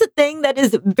because that's a thing that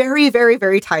is very, very,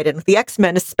 very tied in with the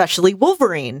X-Men, especially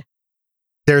Wolverine.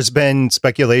 There's been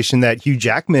speculation that Hugh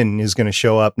Jackman is going to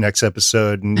show up next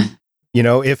episode. And,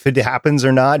 if it happens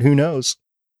or not, who knows?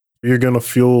 You're going to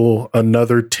fuel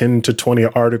another 10 to 20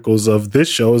 articles of this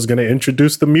show is going to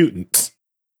introduce the mutants.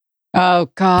 Oh,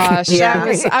 gosh. Yeah.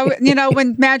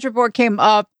 When Madripoor came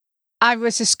up, I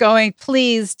was just going,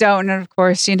 please don't. And of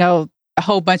course, a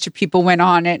whole bunch of people went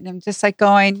on it. And I'm just like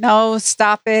going, no,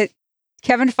 stop it.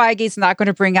 Kevin Feige's not going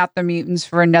to bring out the mutants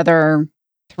for another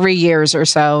 3 years or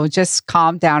so. Just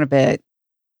calm down a bit.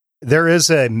 There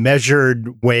is a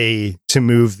measured way to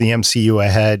move the MCU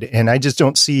ahead. And I just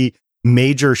don't see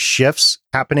major shifts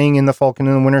happening in the Falcon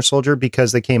and the Winter Soldier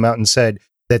because they came out and said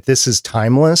that this is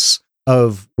timeless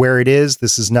of where it is.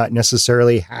 This is not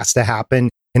necessarily has to happen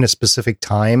in a specific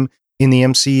time in the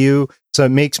MCU. So it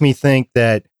makes me think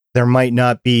that there might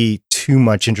not be too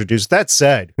much introduced. That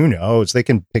said, who knows? They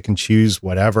can pick and choose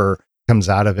whatever comes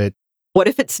out of it. What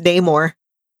if it's Namor?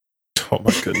 Oh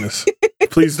my goodness.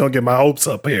 Please don't get my hopes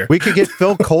up here. We could get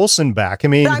Phil Coulson back. I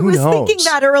mean, I who was knows? thinking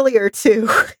that earlier too.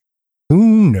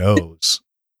 Who knows?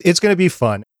 It's going to be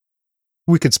fun.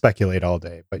 We could speculate all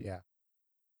day, but yeah.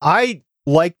 I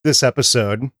like this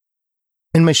episode.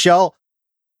 And Michelle,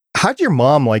 how'd your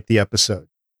mom like the episode?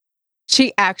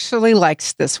 She actually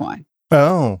likes this one.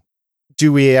 Oh,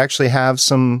 do we actually have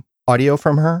some audio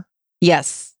from her?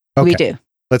 Yes, Okay. we do.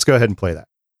 Let's go ahead and play that.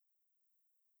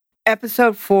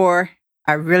 Episode 4,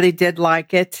 I really did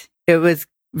like it. It was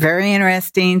very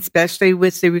interesting, especially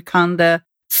with the Wakanda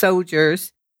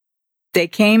soldiers. They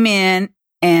came in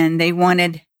and they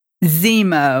wanted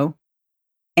Zemo,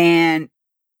 and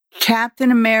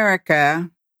Captain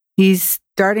America, he's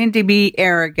starting to be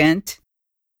arrogant.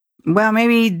 Well,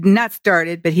 maybe not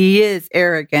started, but he is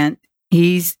arrogant.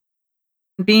 He's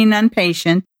being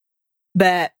impatient.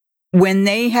 But when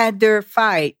they had their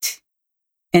fight,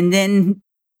 and then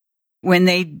when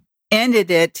they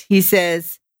ended it, he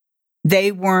says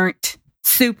they weren't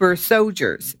super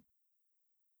soldiers.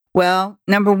 Well,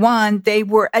 number one, they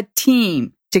were a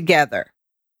team together.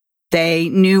 They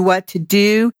knew what to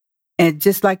do. And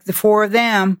just like the four of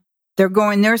them, they're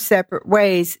going their separate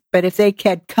ways. But if they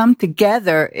had come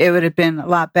together, it would have been a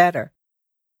lot better.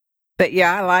 But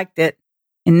yeah, I liked it.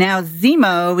 And now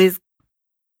Zemo is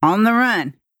on the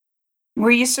run.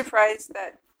 Were you surprised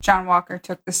that John Walker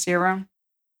took the serum?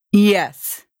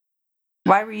 Yes.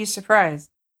 Why were you surprised?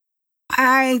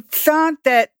 I thought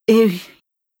that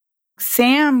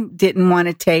Sam didn't want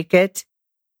to take it.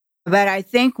 But I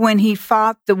think when he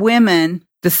fought the women,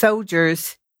 the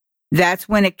soldiers, that's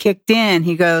when it kicked in.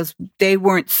 He goes, they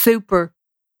weren't super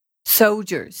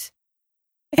soldiers.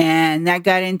 And that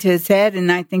got into his head, and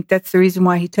I think that's the reason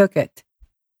why he took it.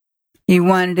 He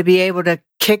wanted to be able to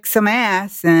kick some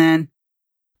ass, and,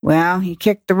 well, he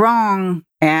kicked the wrong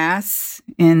ass,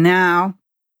 and now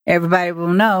everybody will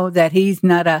know that he's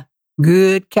not a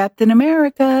good Captain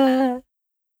America.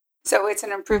 So it's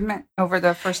an improvement over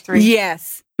the first three?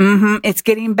 Yes. Mm-hmm. It's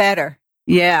getting better.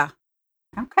 Yeah.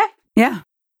 Okay. Yeah.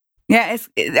 Yeah.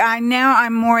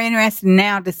 I'm more interested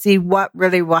now to see what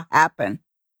really will happen.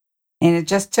 And it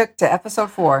just took to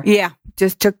episode 4. Yeah.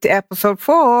 Just took to episode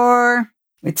 4.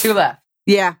 With 2 left.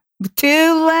 Yeah.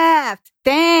 2 left.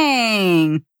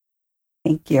 Dang.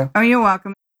 Thank you. Oh, you're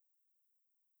welcome.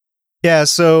 Yeah,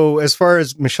 so as far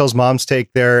as Michelle's mom's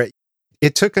take there,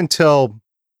 it took until,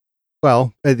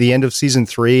 well, at the end of season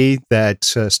 3 that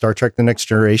Star Trek The Next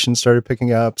Generation started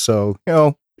picking up. So,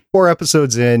 4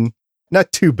 episodes in,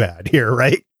 not too bad here,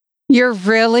 right? You're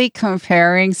really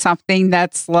comparing something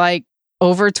that's like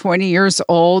over 20 years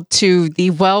old to the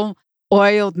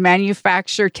well-oiled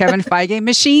manufactured Kevin Feige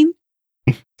machine?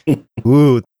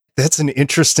 Ooh, that's an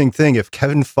interesting thing. If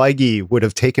Kevin Feige would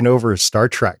have taken over Star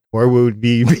Trek, where would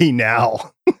we be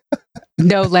now?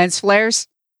 No lens flares?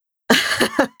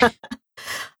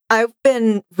 I've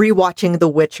been rewatching The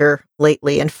Witcher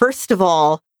lately, and first of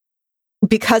all,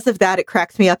 because of that, it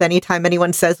cracks me up anytime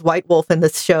anyone says White Wolf in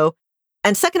this show.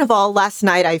 And second of all, last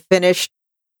night I finished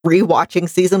rewatching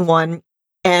season 1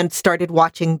 and started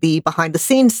watching the behind the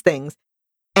scenes things.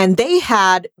 And they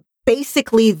had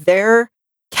basically their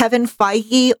Kevin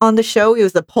Feige on the show. He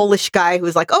was a Polish guy who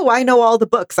was like, oh, I know all the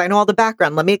books. I know all the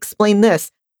background. Let me explain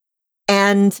this.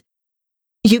 And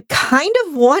you kind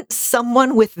of want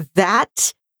someone with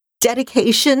that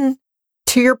dedication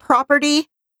to your property.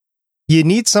 You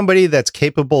need somebody that's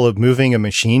capable of moving a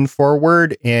machine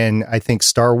forward. And I think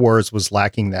Star Wars was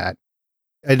lacking that.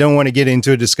 I don't want to get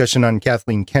into a discussion on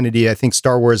Kathleen Kennedy. I think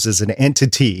Star Wars as an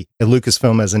entity, and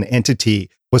Lucasfilm as an entity,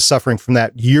 was suffering from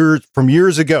that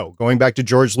years ago, going back to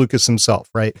George Lucas himself,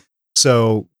 right?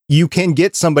 So you can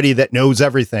get somebody that knows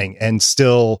everything and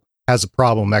still has a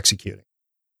problem executing.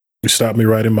 You stopped me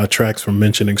right in my tracks from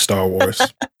mentioning Star Wars.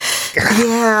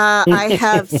 Yeah, I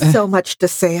have so much to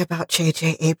say about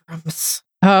J.J. Abrams.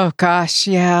 Oh gosh,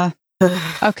 yeah.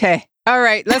 Okay. All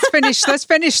right, let's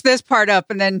finish this part up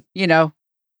and then,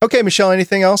 Okay, Michelle,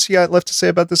 anything else you got left to say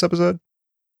about this episode?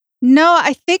 No,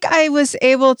 I think I was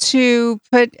able to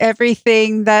put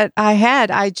everything that I had.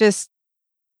 I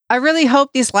really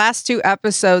hope these last 2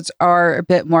 episodes are a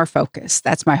bit more focused.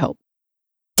 That's my hope.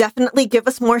 Definitely give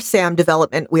us more Sam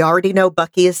development. We already know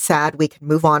Bucky is sad. We can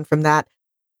move on from that.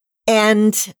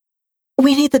 And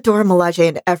we need the Dora Milaje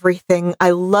and everything.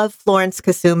 I love Florence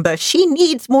Kasumba. She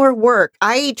needs more work.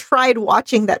 I tried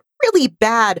watching that really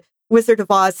bad Wizard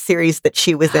of Oz series that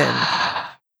she was in.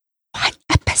 One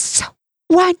episode.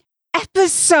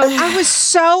 I was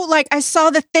so I saw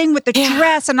the thing with the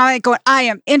dress and I'm going, I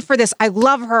am in for this. I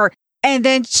love her. And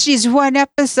then she's one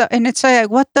episode and it's like,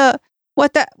 what?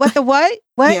 What?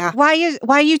 Yeah. Why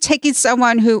are you taking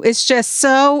someone who is just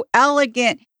so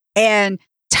elegant and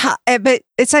but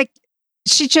it's like,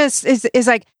 she just is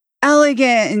like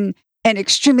elegant and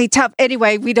extremely tough.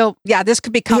 Anyway, this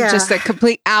could become just a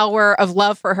complete hour of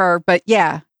love for her, but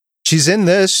yeah. She's in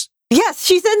this. Yes,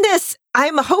 she's in this.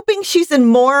 I'm hoping she's in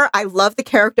more. I love the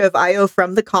character of Io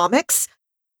from the comics.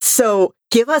 So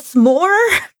give us more.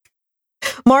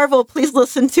 Marvel, please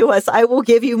listen to us. I will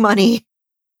give you money.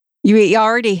 We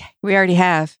already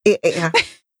have. Yeah.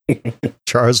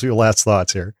 Charles, your last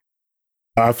thoughts here.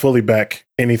 I fully back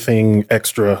anything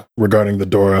extra regarding the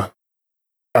Dora.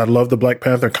 I love the Black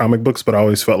Panther comic books, but I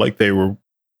always felt like they were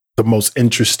the most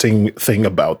interesting thing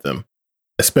about them,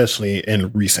 especially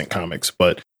in recent comics.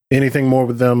 But anything more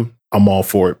with them, I'm all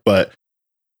for it. But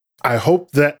I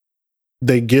hope that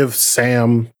they give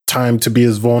Sam time to be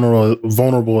as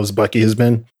vulnerable as Bucky has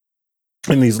been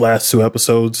in these last 2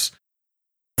 episodes.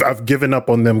 I've given up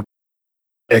on them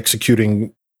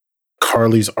executing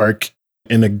Carly's arc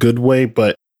in a good way,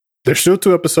 but there's still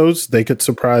 2 episodes. They could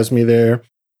surprise me there.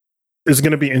 It's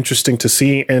going to be interesting to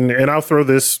see. And I'll throw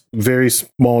this very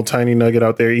small, tiny nugget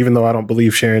out there, even though I don't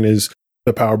believe Sharon is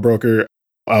the power broker.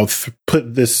 I'll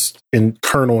put this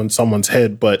kernel in someone's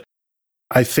head, but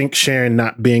I think Sharon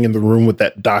not being in the room with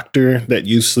that doctor, that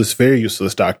very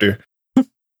useless doctor,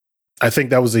 I think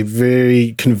that was a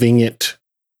very convenient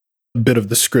bit of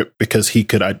the script because he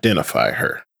could identify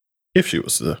her if she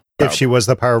was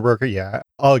the power broker. Yeah,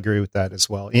 I'll agree with that as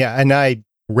well. Yeah, and I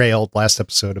railed last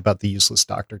episode about the useless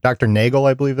doctor. Dr. Nagel,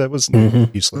 I believe that was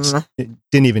useless.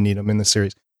 Didn't even need him in the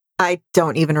series. I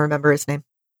don't even remember his name.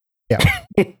 Yeah.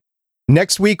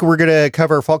 Next week, we're going to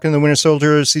cover Falcon and the Winter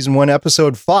Soldier Season 1,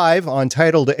 Episode 5,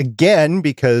 untitled again,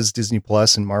 because Disney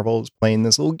Plus and Marvel is playing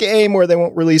this little game where they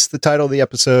won't release the title of the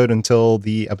episode until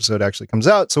the episode actually comes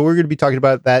out. So we're going to be talking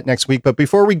about that next week. But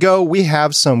before we go, we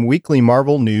have some weekly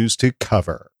Marvel news to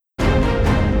cover.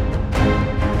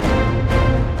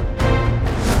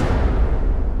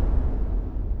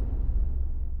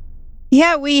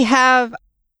 Yeah, we have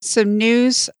some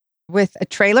news with a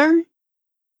trailer.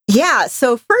 Yeah,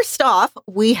 so first off,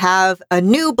 we have a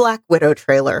new Black Widow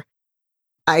trailer.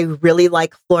 I really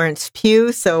like Florence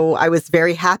Pugh, so I was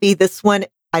very happy. This one,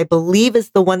 I believe, is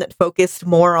the one that focused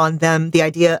more on them, the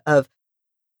idea of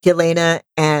Yelena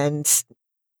and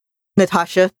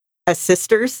Natasha as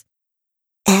sisters.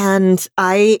 And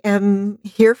I am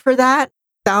here for that.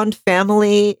 Found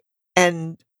family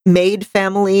and maid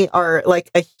family are like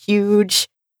a huge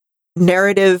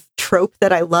narrative trope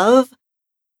that I love.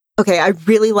 Okay, I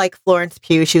really like Florence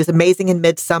Pugh. She was amazing in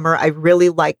Midsummer. I really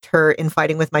liked her in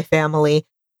Fighting with My Family.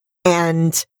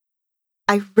 And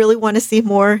I really want to see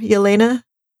more Yelena.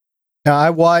 Now, I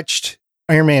watched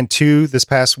Iron Man 2 this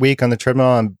past week on the treadmill.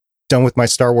 I'm done with my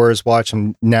Star Wars watch.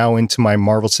 I'm now into my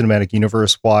Marvel Cinematic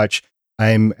Universe watch.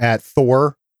 I'm at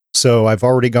Thor. So I've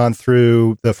already gone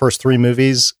through the first 3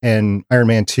 movies, and Iron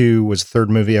Man 2 was the 3rd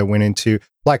movie I went into.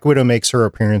 Black Widow makes her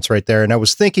appearance right there. And I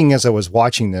was thinking as I was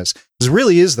watching this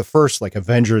really is the first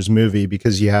Avengers movie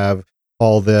because you have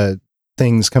all the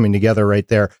things coming together right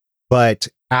there. But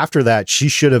after that, she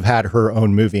should have had her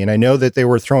own movie. And I know that they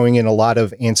were throwing in a lot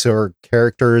of ancillary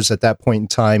characters at that point in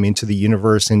time into the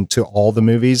universe, into all the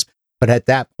movies. But at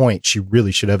that point, she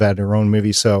really should have had her own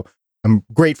movie. So I'm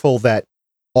grateful that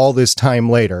all this time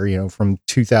later, from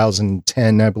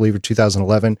 2010, I believe, or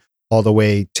 2011, all the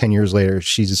way 10 years later,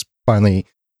 she's finally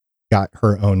got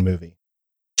her own movie.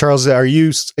 Charles, are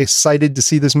you excited to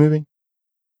see this movie?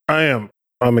 I am.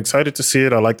 I'm excited to see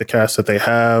it. I like the cast that they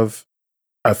have.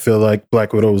 I feel like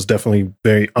Black Widow was definitely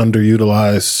very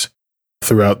underutilized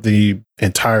throughout the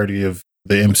entirety of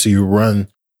the MCU run.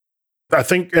 I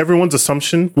think everyone's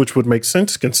assumption, which would make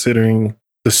sense considering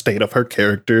the state of her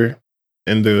character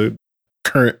in the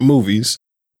current movies,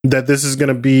 that this is going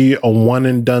to be a one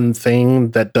and done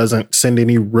thing that doesn't send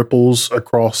any ripples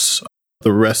across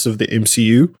the rest of the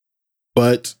MCU.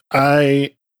 But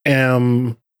I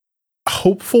am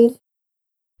hopeful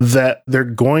that they're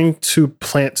going to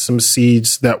plant some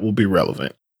seeds that will be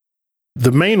relevant.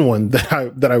 The main one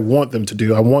that I want them to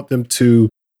do, I want them to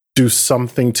do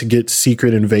something to get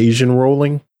Secret Invasion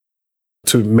rolling,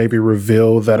 to maybe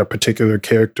reveal that a particular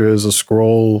character is a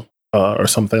Skrull or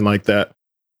something like that.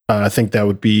 I think that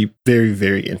would be very,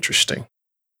 very interesting.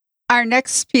 Our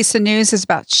next piece of news is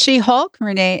about She-Hulk.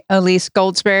 Renee Elise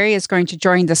Goldsberry is going to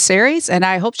join the series, and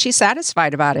I hope she's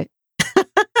satisfied about it.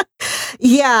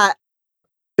 Yeah,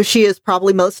 she is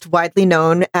probably most widely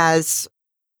known as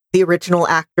the original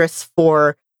actress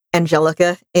for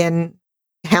Angelica in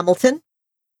Hamilton.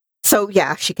 So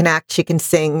yeah, she can act, she can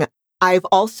sing. I've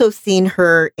also seen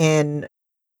her in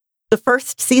the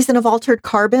first season of Altered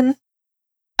Carbon.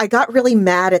 I got really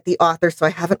mad at the author, so I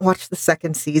haven't watched the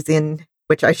second season,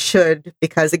 which I should,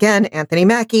 because again, Anthony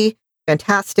Mackie,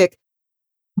 fantastic.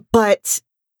 But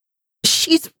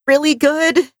she's really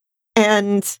good,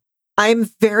 and I'm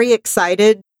very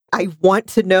excited. I want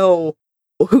to know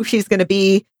who she's going to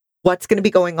be, what's going to be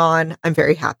going on. I'm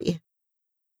very happy.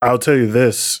 I'll tell you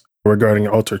this regarding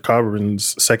Altered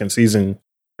Carbon's second season.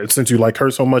 Since you like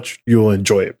her so much, you'll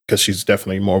enjoy it because she's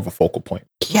definitely more of a focal point.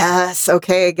 Yes.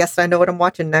 Okay. I guess I know what I'm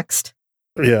watching next.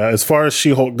 Yeah. As far as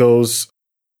She-Hulk goes,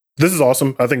 this is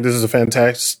awesome. I think this is a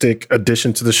fantastic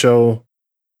addition to the show.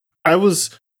 I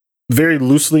was very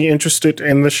loosely interested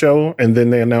in the show, and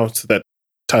then they announced that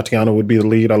Tatiana would be the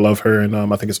lead. I love her, and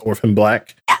I think it's Orphan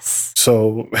Black. Yes.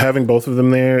 So having both of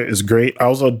them there is great. I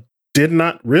also did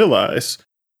not realize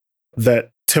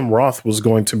that Tim Roth was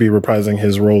going to be reprising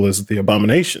his role as the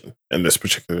Abomination in this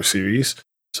particular series.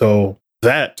 So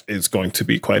that is going to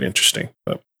be quite interesting.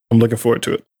 But I'm looking forward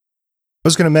to it. I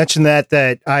was going to mention that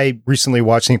I recently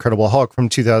watched The Incredible Hulk from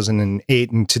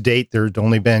 2008, and to date, there'd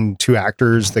only been 2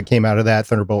 actors that came out of that,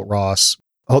 Thunderbolt Ross,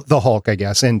 the Hulk, I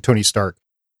guess, and Tony Stark.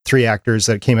 3 actors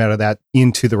that came out of that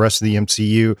into the rest of the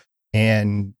MCU.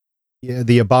 And yeah,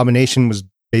 the Abomination was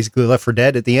basically left for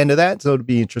dead at the end of that. So it'd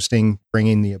be interesting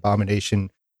bringing the Abomination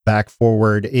back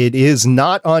forward. It is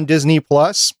not on Disney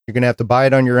Plus. You're going to have to buy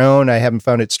it on your own. I haven't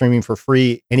found it streaming for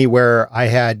free anywhere. I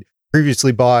had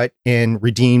previously bought and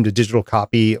redeemed a digital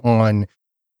copy on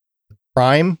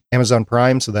Prime, Amazon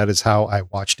Prime. So that is how I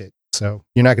watched it. So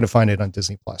you're not going to find it on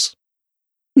Disney Plus.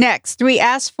 Next, we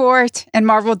asked for it and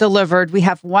Marvel delivered. We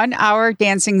have 1 hour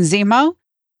Dancing Zemo.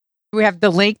 We have the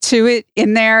link to it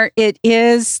in there. It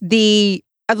is the,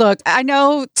 look, I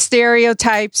know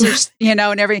stereotypes, and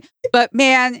everything, but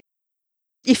man,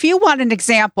 if you want an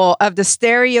example of the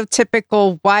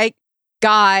stereotypical white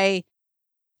guy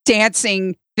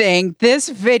dancing thing, this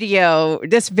video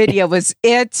was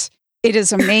it. It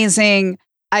is amazing.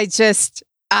 It's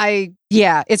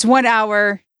 1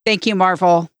 hour. Thank you,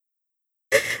 Marvel.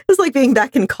 It's like being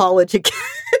back in college again.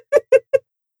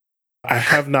 I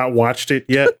have not watched it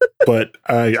yet, but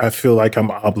I feel like I'm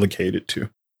obligated to.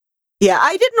 Yeah,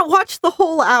 I didn't watch the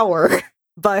whole hour,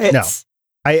 but... No,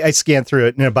 I scanned through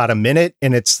it in about a minute,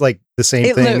 and it's like the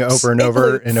same thing over and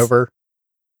over and over.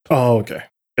 Oh, okay.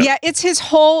 Yeah, it's his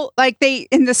whole, like they,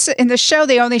 in the show,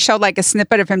 they only showed like a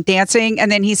snippet of him dancing, and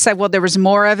then he said, well, there was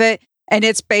more of it. And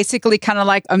it's basically kind of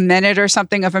like a minute or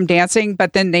something of him dancing,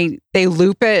 but then they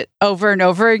loop it over and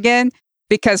over again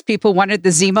because people wanted the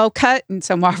Zemo cut. And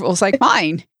so Marvel's like,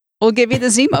 fine, we'll give you the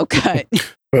Zemo cut.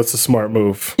 That's a smart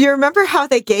move. You remember how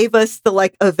they gave us the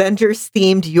like Avengers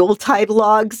themed Yuletide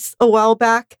logs a while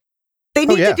back? They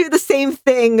need to do the same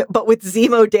thing, but with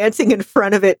Zemo dancing in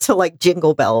front of it to like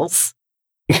Jingle Bells.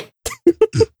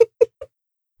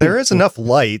 There is enough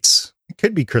lights. It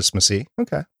could be Christmassy.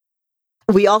 Okay.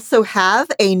 We also have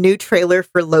a new trailer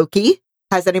for Loki.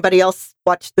 Has anybody else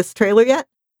watched this trailer yet?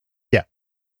 Yeah.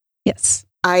 Yes.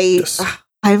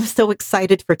 I'm so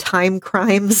excited for Time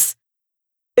Crimes.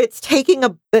 It's taking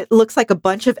it looks like a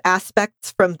bunch of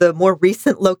aspects from the more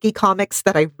recent Loki comics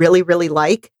that I really, really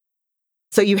like.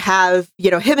 So you have,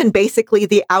 him in basically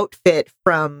the outfit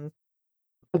from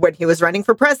when he was running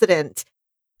for president.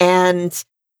 And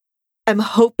I'm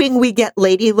hoping we get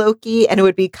Lady Loki, and it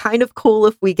would be kind of cool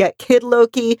if we get Kid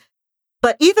Loki.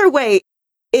 But either way,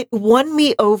 it won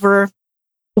me over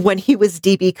when he was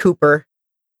DB Cooper,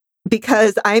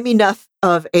 because I'm enough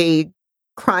of a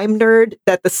crime nerd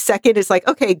that the second is like,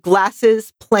 okay,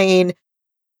 glasses, plain,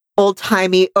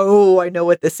 old-timey. Oh, I know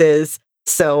what this is.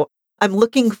 So I'm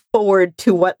looking forward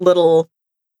to what little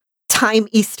time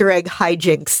Easter egg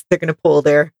hijinks they're going to pull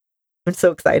there. I'm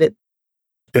so excited.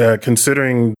 Yeah,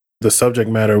 considering the subject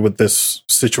matter with this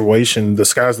situation, the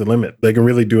sky's the limit. They can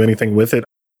really do anything with it.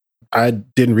 I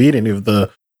didn't read any of the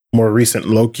more recent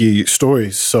Loki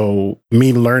stories, so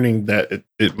me learning that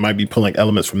it might be pulling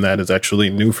elements from that is actually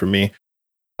new for me.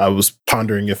 I was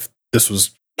pondering if this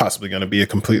was possibly going to be a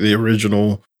completely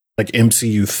original like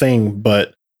MCU thing,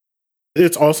 but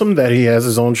it's awesome that he has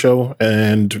his own show,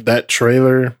 and that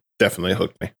trailer definitely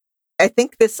hooked me. I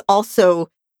think this also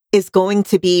is going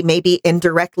to be maybe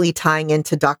indirectly tying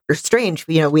into Doctor Strange.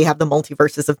 You know, we have the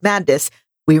multiverses of madness.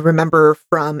 We remember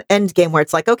from Endgame where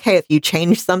it's like, okay, if you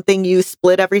change something, you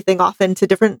split everything off into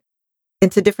different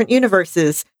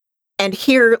universes. And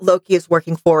here Loki is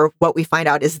working for what we find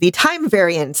out is the Time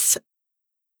Variance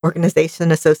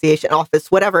Organization, Association,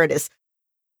 Office, whatever it is.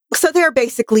 So they're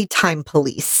basically time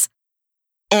police.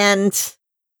 And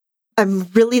I'm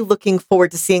really looking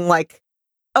forward to seeing like,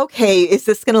 okay, is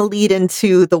this going to lead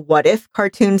into the What If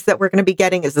cartoons that we're going to be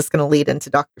getting? Is this going to lead into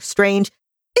Doctor Strange?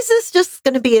 Is this just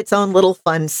going to be its own little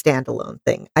fun standalone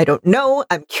thing? I don't know.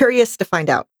 I'm curious to find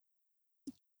out.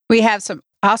 We have some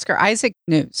Oscar Isaac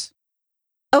news.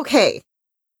 Okay.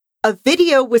 A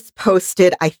video was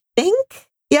posted, I think,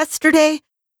 yesterday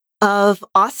of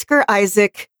Oscar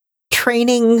Isaac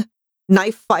training,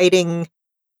 knife fighting,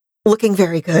 looking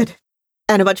very good.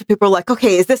 And a bunch of people are like,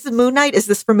 okay, is this Moon Knight? Is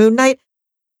this for Moon Knight?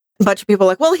 A bunch of people are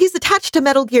like, well, he's attached to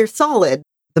Metal Gear Solid,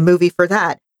 the movie for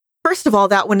that. First of all,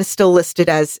 that one is still listed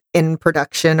as in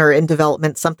production or in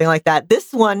development, something like that.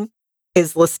 This one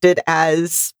is listed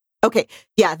as, okay,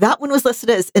 yeah, that one was listed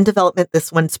as in development.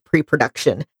 This one's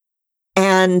pre-production.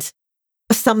 And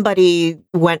somebody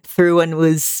went through and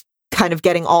was kind of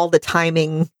getting all the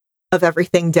timing of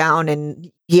everything down.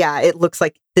 And yeah, it looks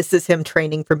like this is him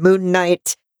training for Moon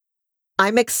Knight.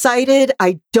 I'm excited.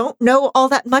 I don't know all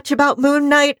that much about Moon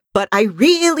Knight, but I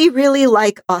really, really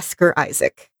like Oscar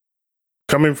Isaac.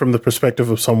 Coming from the perspective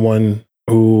of someone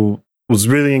who was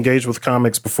really engaged with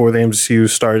comics before the MCU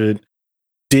started,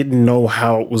 didn't know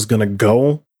how it was going to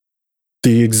go,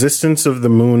 the existence of the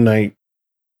Moon Knight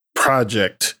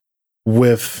project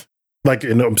with like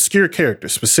an obscure character,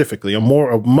 specifically a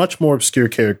much more obscure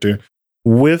character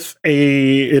with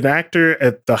an actor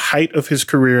at the height of his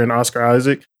career in Oscar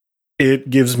Isaac, it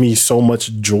gives me so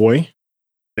much joy,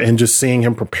 and just seeing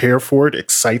him prepare for it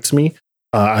excites me.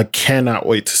 I cannot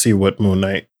wait to see what Moon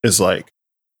Knight is like.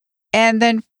 And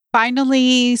then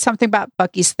finally, something about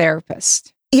Bucky's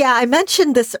therapist. Yeah, I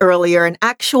mentioned this earlier. An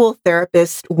actual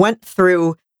therapist went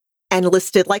through and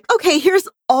listed like, okay, here's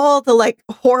all the like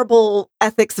horrible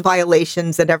ethics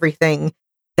violations and everything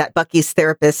that Bucky's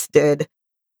therapist did.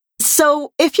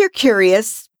 So if you're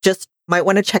curious, just might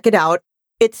want to check it out.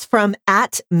 It's from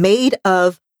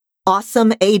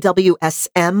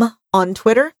 @MadeOfAwesomeAWSM on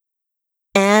Twitter.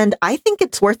 And I think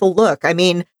it's worth a look. I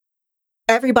mean,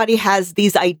 everybody has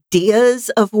these ideas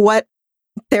of what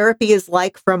therapy is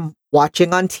like from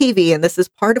watching on TV. And this is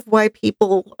part of why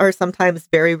people are sometimes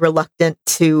very reluctant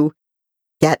to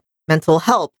get mental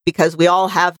help, because we all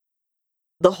have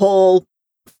the whole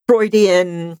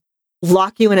Freudian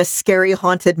lock you in a scary,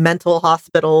 haunted mental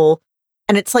hospital.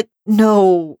 And it's like,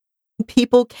 no,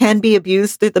 people can be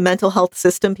abused through the mental health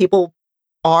system. People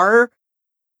are,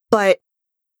 but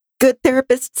good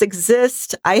therapists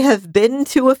exist. I have been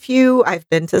to a few. I've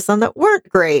been to some that weren't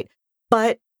great,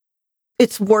 but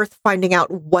it's worth finding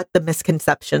out what the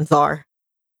misconceptions are.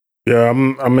 Yeah,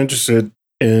 I'm interested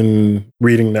in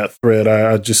reading that thread.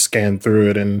 I just scanned through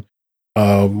it, and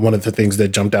one of the things that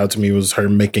jumped out to me was her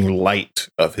making light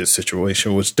of his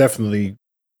situation, which definitely,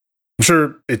 I'm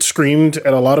sure it screamed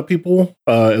at a lot of people.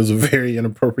 It was a very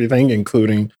inappropriate thing,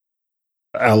 including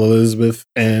Al Elizabeth.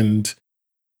 And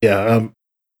yeah,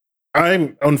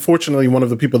 I'm unfortunately one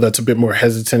of the people that's a bit more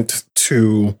hesitant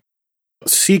to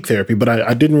seek therapy, but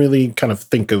I didn't really kind of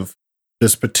think of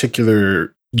this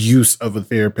particular use of a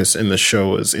therapist in the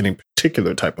show as any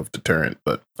particular type of deterrent,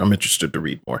 but I'm interested to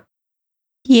read more.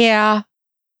 Yeah.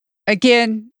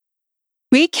 Again,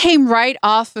 we came right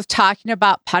off of talking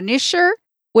about Punisher,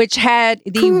 which had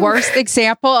the worst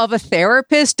example of a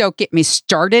therapist. Don't get me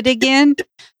started again.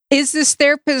 Is this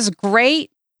therapist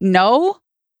great? No.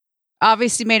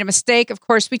 Obviously made a mistake. Of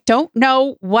course, we don't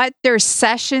know what their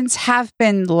sessions have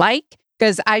been like,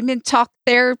 because I'm in talk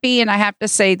therapy, and I have to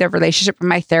say the relationship with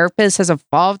my therapist has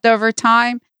evolved over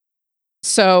time.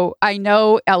 So I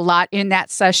know a lot in that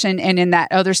session and in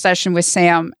that other session with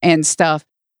Sam and stuff.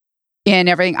 and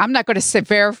everything. I'm not going to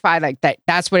verify like that.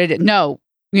 That's what it is. No,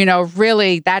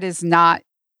 really, that is not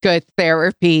good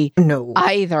therapy. No.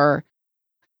 Either.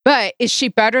 But is she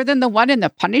better than the one in The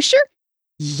Punisher?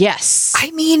 Yes.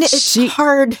 I mean, it's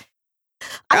hard.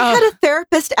 I had a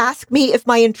therapist ask me if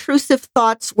my intrusive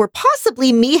thoughts were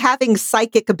possibly me having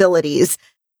psychic abilities.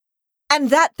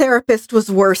 And that therapist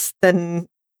was worse than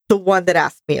the one that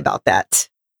asked me about that.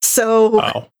 So,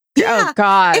 yeah, oh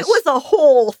gosh, it was a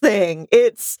whole thing.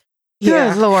 It's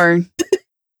good Lord.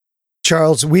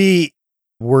 Charles, we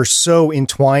were so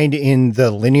entwined in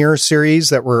the linear series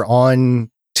that were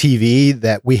on TV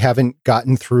that we haven't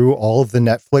gotten through all of the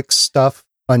Netflix stuff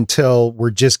until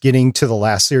we're just getting to the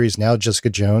last series now, Jessica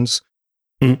Jones.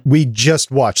 We just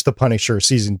watched The Punisher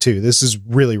season 2. This is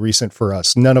really recent for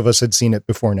us. None of us had seen it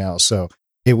before now. So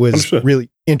it was really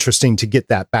interesting to get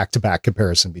that back-to-back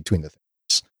comparison between the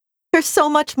things. There's so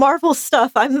much Marvel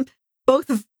stuff. I'm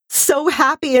both so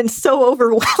happy and so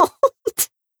overwhelmed.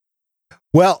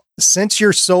 Well, since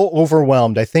you're so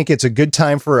overwhelmed, I think it's a good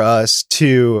time for us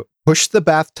to push the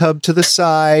bathtub to the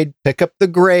side, pick up the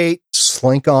grate,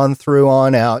 slink on through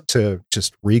on out to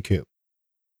just recoup.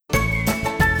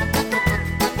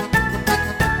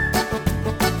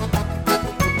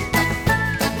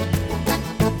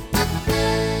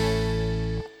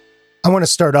 I want to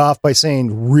start off by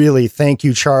saying really thank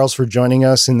you, Charles, for joining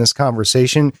us in this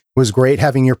conversation. It was great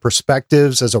having your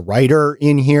perspectives as a writer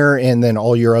in here and then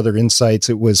all your other insights.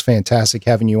 It was fantastic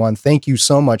having you on. Thank you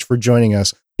so much for joining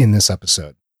us in this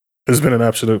episode. It's been an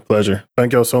absolute pleasure.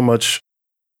 Thank y'all so much,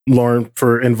 Lauren,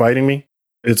 for inviting me.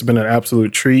 It's been an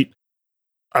absolute treat.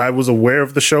 I was aware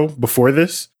of the show before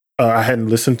this. I hadn't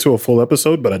listened to a full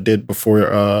episode, but I did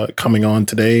before coming on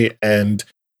today, and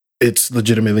it's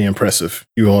legitimately impressive.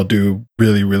 You all do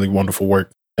really, really wonderful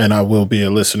work, and I will be a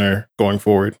listener going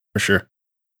forward for sure.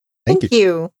 Thank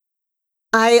you.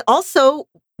 I also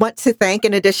want to thank,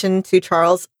 in addition to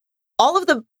Charles, all of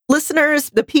the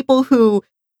listeners, the people who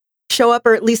show up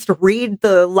or at least read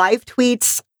the live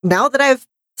tweets. Now that I've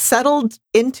settled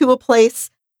into a place,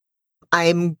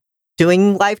 I'm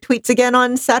doing live tweets again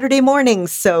on Saturday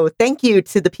mornings. So thank you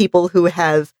to the people who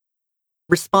have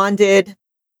responded.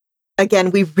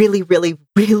 Again, we really, really,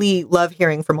 really love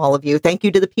hearing from all of you. Thank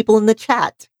you to the people in the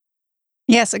chat.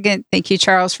 Yes, again, thank you,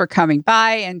 Charles, for coming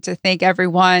by, and to thank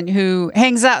everyone who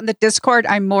hangs out in the Discord.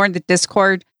 I'm more in the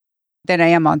Discord than I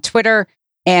am on Twitter,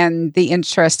 and the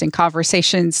interesting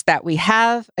conversations that we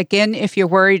have. Again, if you're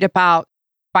worried about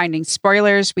finding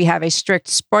spoilers, we have a strict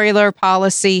spoiler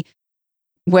policy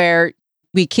where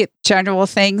we keep general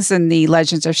things in the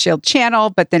Legends of S.H.I.E.L.D. channel,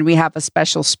 but then we have a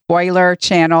special spoiler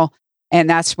channel, and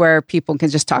that's where people can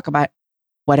just talk about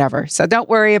whatever. So don't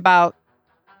worry about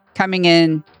coming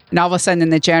in and all of a sudden in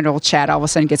the general chat, all of a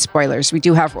sudden get spoilers. We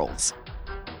do have rules.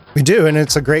 We do, and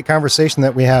it's a great conversation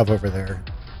that we have over there.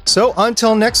 So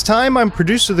until next time, I'm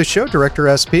producer of the show,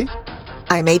 Director SP.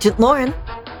 I'm Agent Lauren.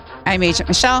 I'm Agent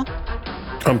Michelle.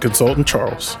 I'm Consultant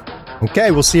Charles.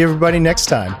 Okay, we'll see everybody next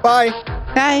time. Bye.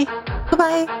 Bye.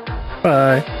 Bye-bye.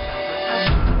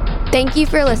 Bye. Thank you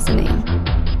for listening.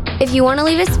 If you want to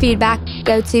leave us feedback,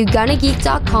 go to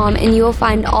gonnageek.com and you will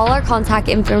find all our contact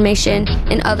information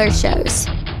and other shows.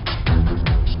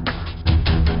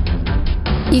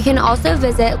 You can also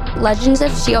visit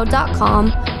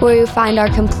legendsofshield.com where you'll find our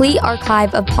complete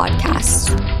archive of podcasts.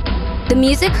 The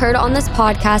music heard on this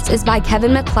podcast is by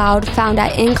Kevin MacLeod, found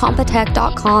at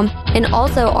incompetech.com, and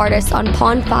also artists on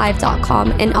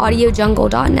pond5.com and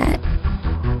audiojungle.net.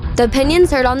 The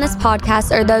opinions heard on this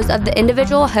podcast are those of the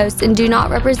individual hosts and do not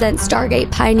represent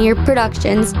Stargate Pioneer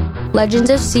Productions, Legends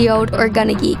of S.H.I.E.L.D., or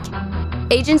Gonna Geek.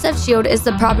 Agents of S.H.I.E.L.D. is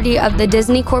the property of the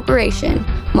Disney Corporation,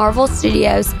 Marvel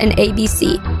Studios, and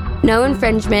ABC. No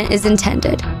infringement is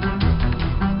intended.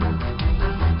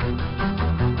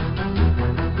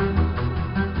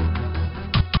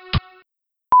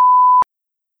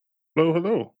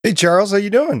 Hello. Hey, Charles, how you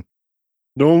doing?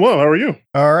 Doing well. How are you?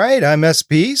 All right, I'm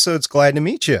SP, so it's glad to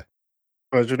meet you.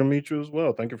 Pleasure to meet you as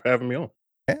well. Thank you for having me on.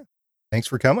 Yeah, thanks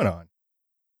for coming on.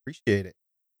 Appreciate it.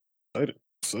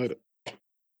 Excited.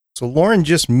 So Lauren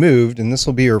just moved, and this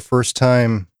will be her first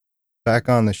time back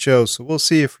on the show, so we'll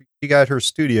see if she got her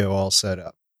studio all set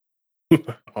up.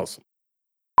 Awesome.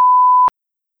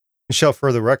 Michelle,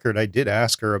 for the record, I did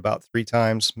ask her about 3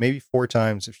 times, maybe 4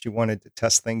 times, if she wanted to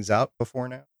test things out before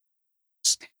now.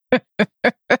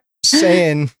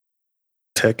 Saying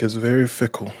tech is very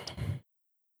fickle.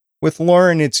 With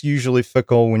Lauren, it's usually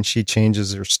fickle when she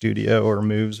changes her studio or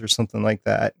moves or something like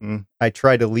that. And I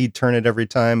try to lead turn it every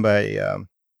time by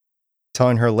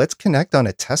telling her, let's connect on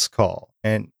a test call.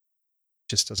 And it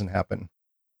just doesn't happen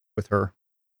with her.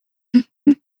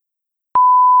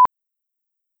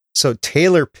 So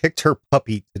Taylor picked her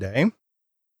puppy today.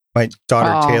 My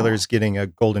daughter Taylor's getting a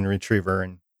golden retriever,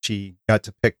 and she got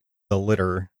to pick the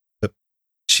litter.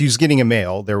 She's getting a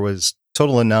male. There was a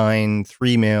total of 9,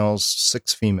 3 males,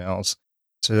 6 females.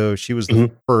 So she was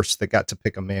the first that got to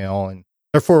pick a male, and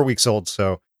they're 4 weeks old,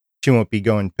 so she won't be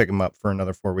going to pick them up for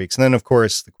another 4 weeks. And then, of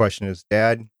course, the question is,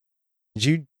 Dad, did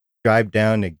you drive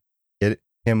down to get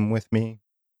him with me?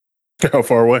 How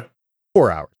far away?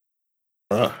 4 hours.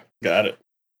 Got it.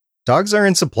 Dogs are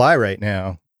in supply right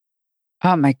now.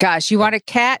 Oh my gosh. You want a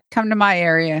cat? Come to my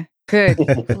area. Good.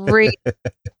 Great.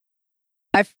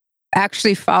 I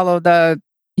actually follow the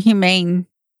humane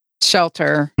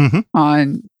shelter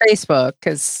on Facebook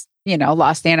because,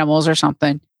 lost animals or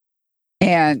something.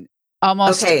 And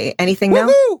almost. Okay. Anything now?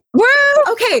 Woo!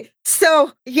 Okay.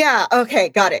 So, yeah. Okay.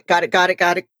 Got it.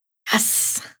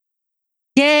 Yes.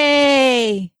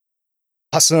 Yay.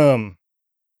 Awesome.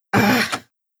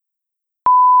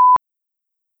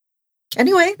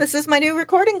 Anyway, this is my new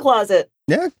recording closet.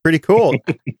 Yeah, pretty cool.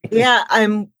 Yeah,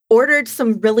 I'm ordered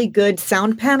some really good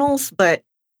sound panels, but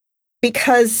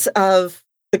because of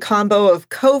the combo of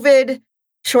COVID,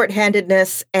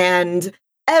 shorthandedness, and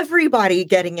everybody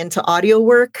getting into audio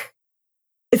work,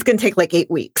 it's going to take like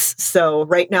 8 weeks. So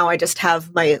right now I just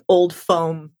have my old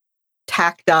foam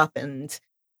tacked up, and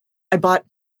I bought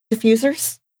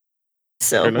diffusers.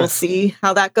 So we'll see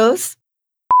how that goes.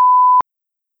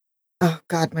 Oh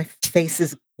God, my face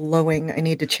is glowing. I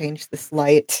need to change this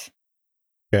light.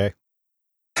 Okay.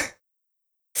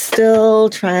 Still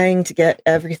trying to get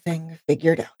everything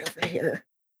figured out over here.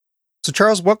 So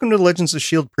Charles, welcome to Legends of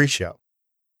S.H.I.E.L.D. pre-show.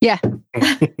 Yeah.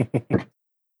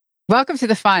 Welcome to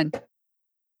the fun.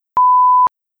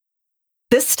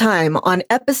 This time on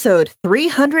episode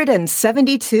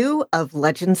 372 of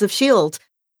Legends of S.H.I.E.L.D.,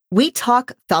 we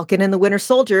talk Falcon and the Winter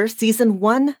Soldier, Season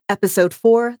 1, Episode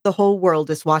 4, The Whole World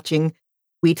is Watching.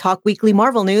 We talk weekly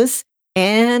Marvel news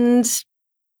and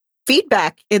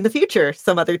feedback in the future.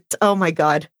 Oh my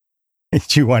God.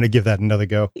 Do you want to give that another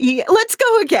go? Yeah, let's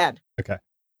go again. Okay.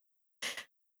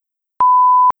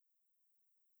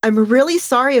 I'm really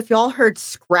sorry if y'all heard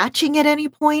scratching at any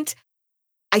point.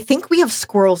 I think we have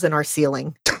squirrels in our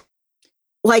ceiling.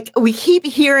 Like, we keep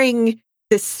hearing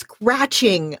this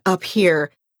scratching up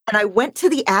here. And I went to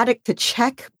the attic to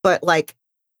check, but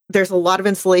there's a lot of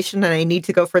insulation and I need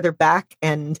to go further back.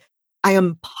 And I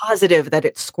am positive that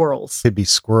it's squirrels. It could be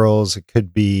squirrels. It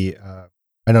could be,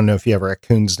 I don't know if you have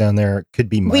raccoons down there. It could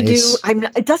be mice. We do.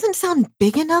 It doesn't sound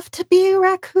big enough to be a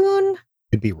raccoon. It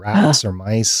could be rats or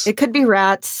mice. It could be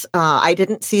rats. I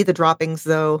didn't see the droppings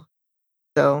though.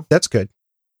 So that's good.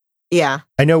 Yeah.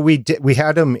 I know we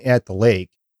had them at the lake.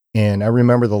 And I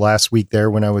remember the last week there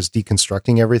when I was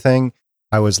deconstructing everything,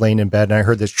 I was laying in bed and I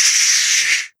heard this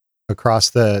shh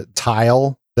across the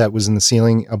tile that was in the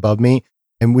ceiling above me.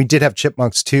 And we did have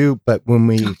chipmunks too, but when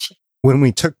we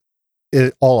took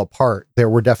it all apart, there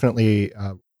were definitely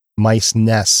mice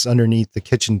nests underneath the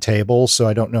kitchen table. So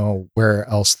I don't know where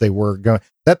else they were going.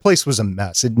 That place was a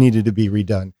mess. It needed to be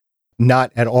redone.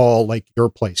 Not at all like your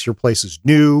place. Your place is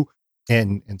new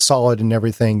and solid and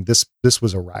everything. This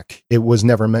was a wreck. It was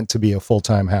never meant to be a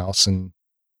full-time house, and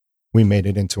we made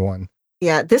it into one.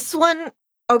 Yeah, this one,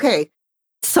 okay.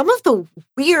 Some of the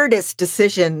weirdest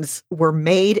decisions were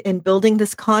made in building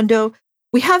this condo.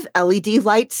 We have LED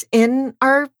lights in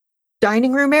our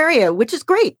dining room area, which is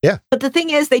great. Yeah. But the thing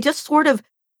is, they just sort of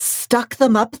stuck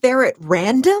them up there at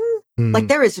random. Like,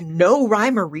 there is no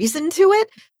rhyme or reason to it.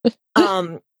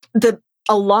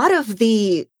 A lot of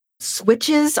the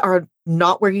switches are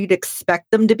not where you'd expect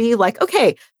them to be. Like,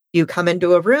 okay, you come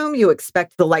into a room, you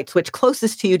expect the light switch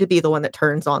closest to you to be the one that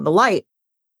turns on the light.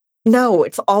 No,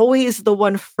 it's always the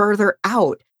one further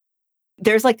out.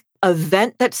 There's like a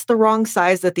vent that's the wrong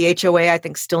size that the HOA, I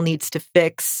think, still needs to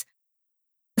fix.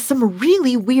 Some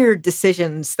really weird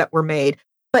decisions that were made.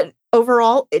 But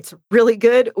overall, it's really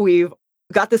good. We've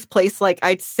got this place,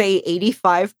 I'd say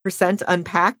 85%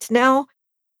 unpacked now.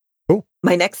 Cool.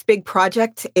 My next big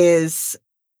project is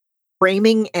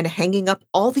framing and hanging up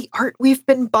all the art we've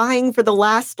been buying for the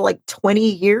last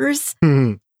 20 years.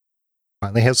 Finally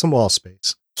have some wall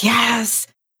space. Yes.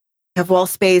 I have wall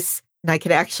space, and I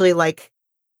could actually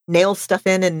nail stuff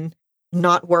in and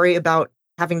not worry about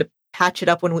having to patch it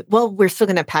up we're still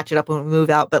going to patch it up when we move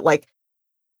out, but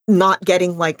not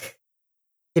getting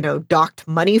docked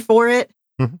money for it.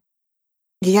 Mm-hmm.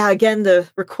 Yeah. Again, the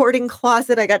recording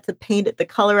closet, I got to paint it the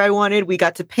color I wanted. We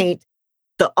got to paint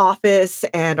the office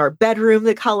and our bedroom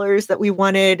the colors that we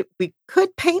wanted. We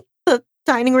could paint the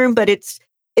dining room, but it's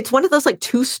one of those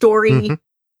 2-story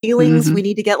ceilings. We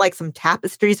need to get some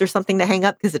tapestries or something to hang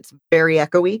up because it's very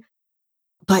echoey.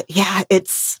 But yeah,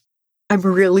 I'm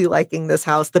really liking this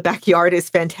house. The backyard is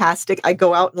fantastic. I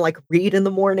go out and like read in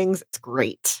the mornings. It's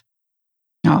great.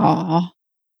 Aw.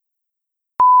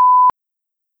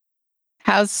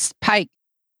 How's Pike?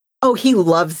 Oh, he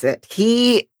loves it.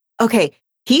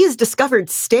 He's discovered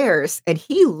stairs and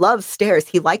he loves stairs.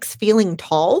 He likes feeling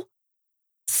tall.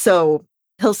 So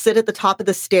he'll sit at the top of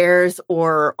the stairs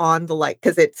or on the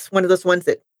because it's one of those ones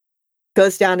that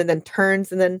goes down and then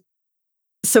turns and then.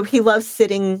 So he loves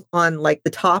sitting on like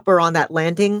the top or on that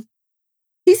landing.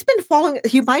 He's been following.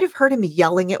 You might have heard him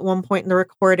yelling at one point in the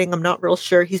recording. I'm not real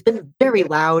sure. He's been very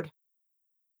loud.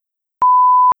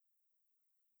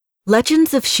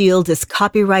 Legends of S.H.I.E.L.D. is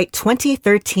copyright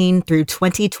 2013 through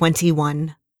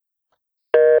 2021.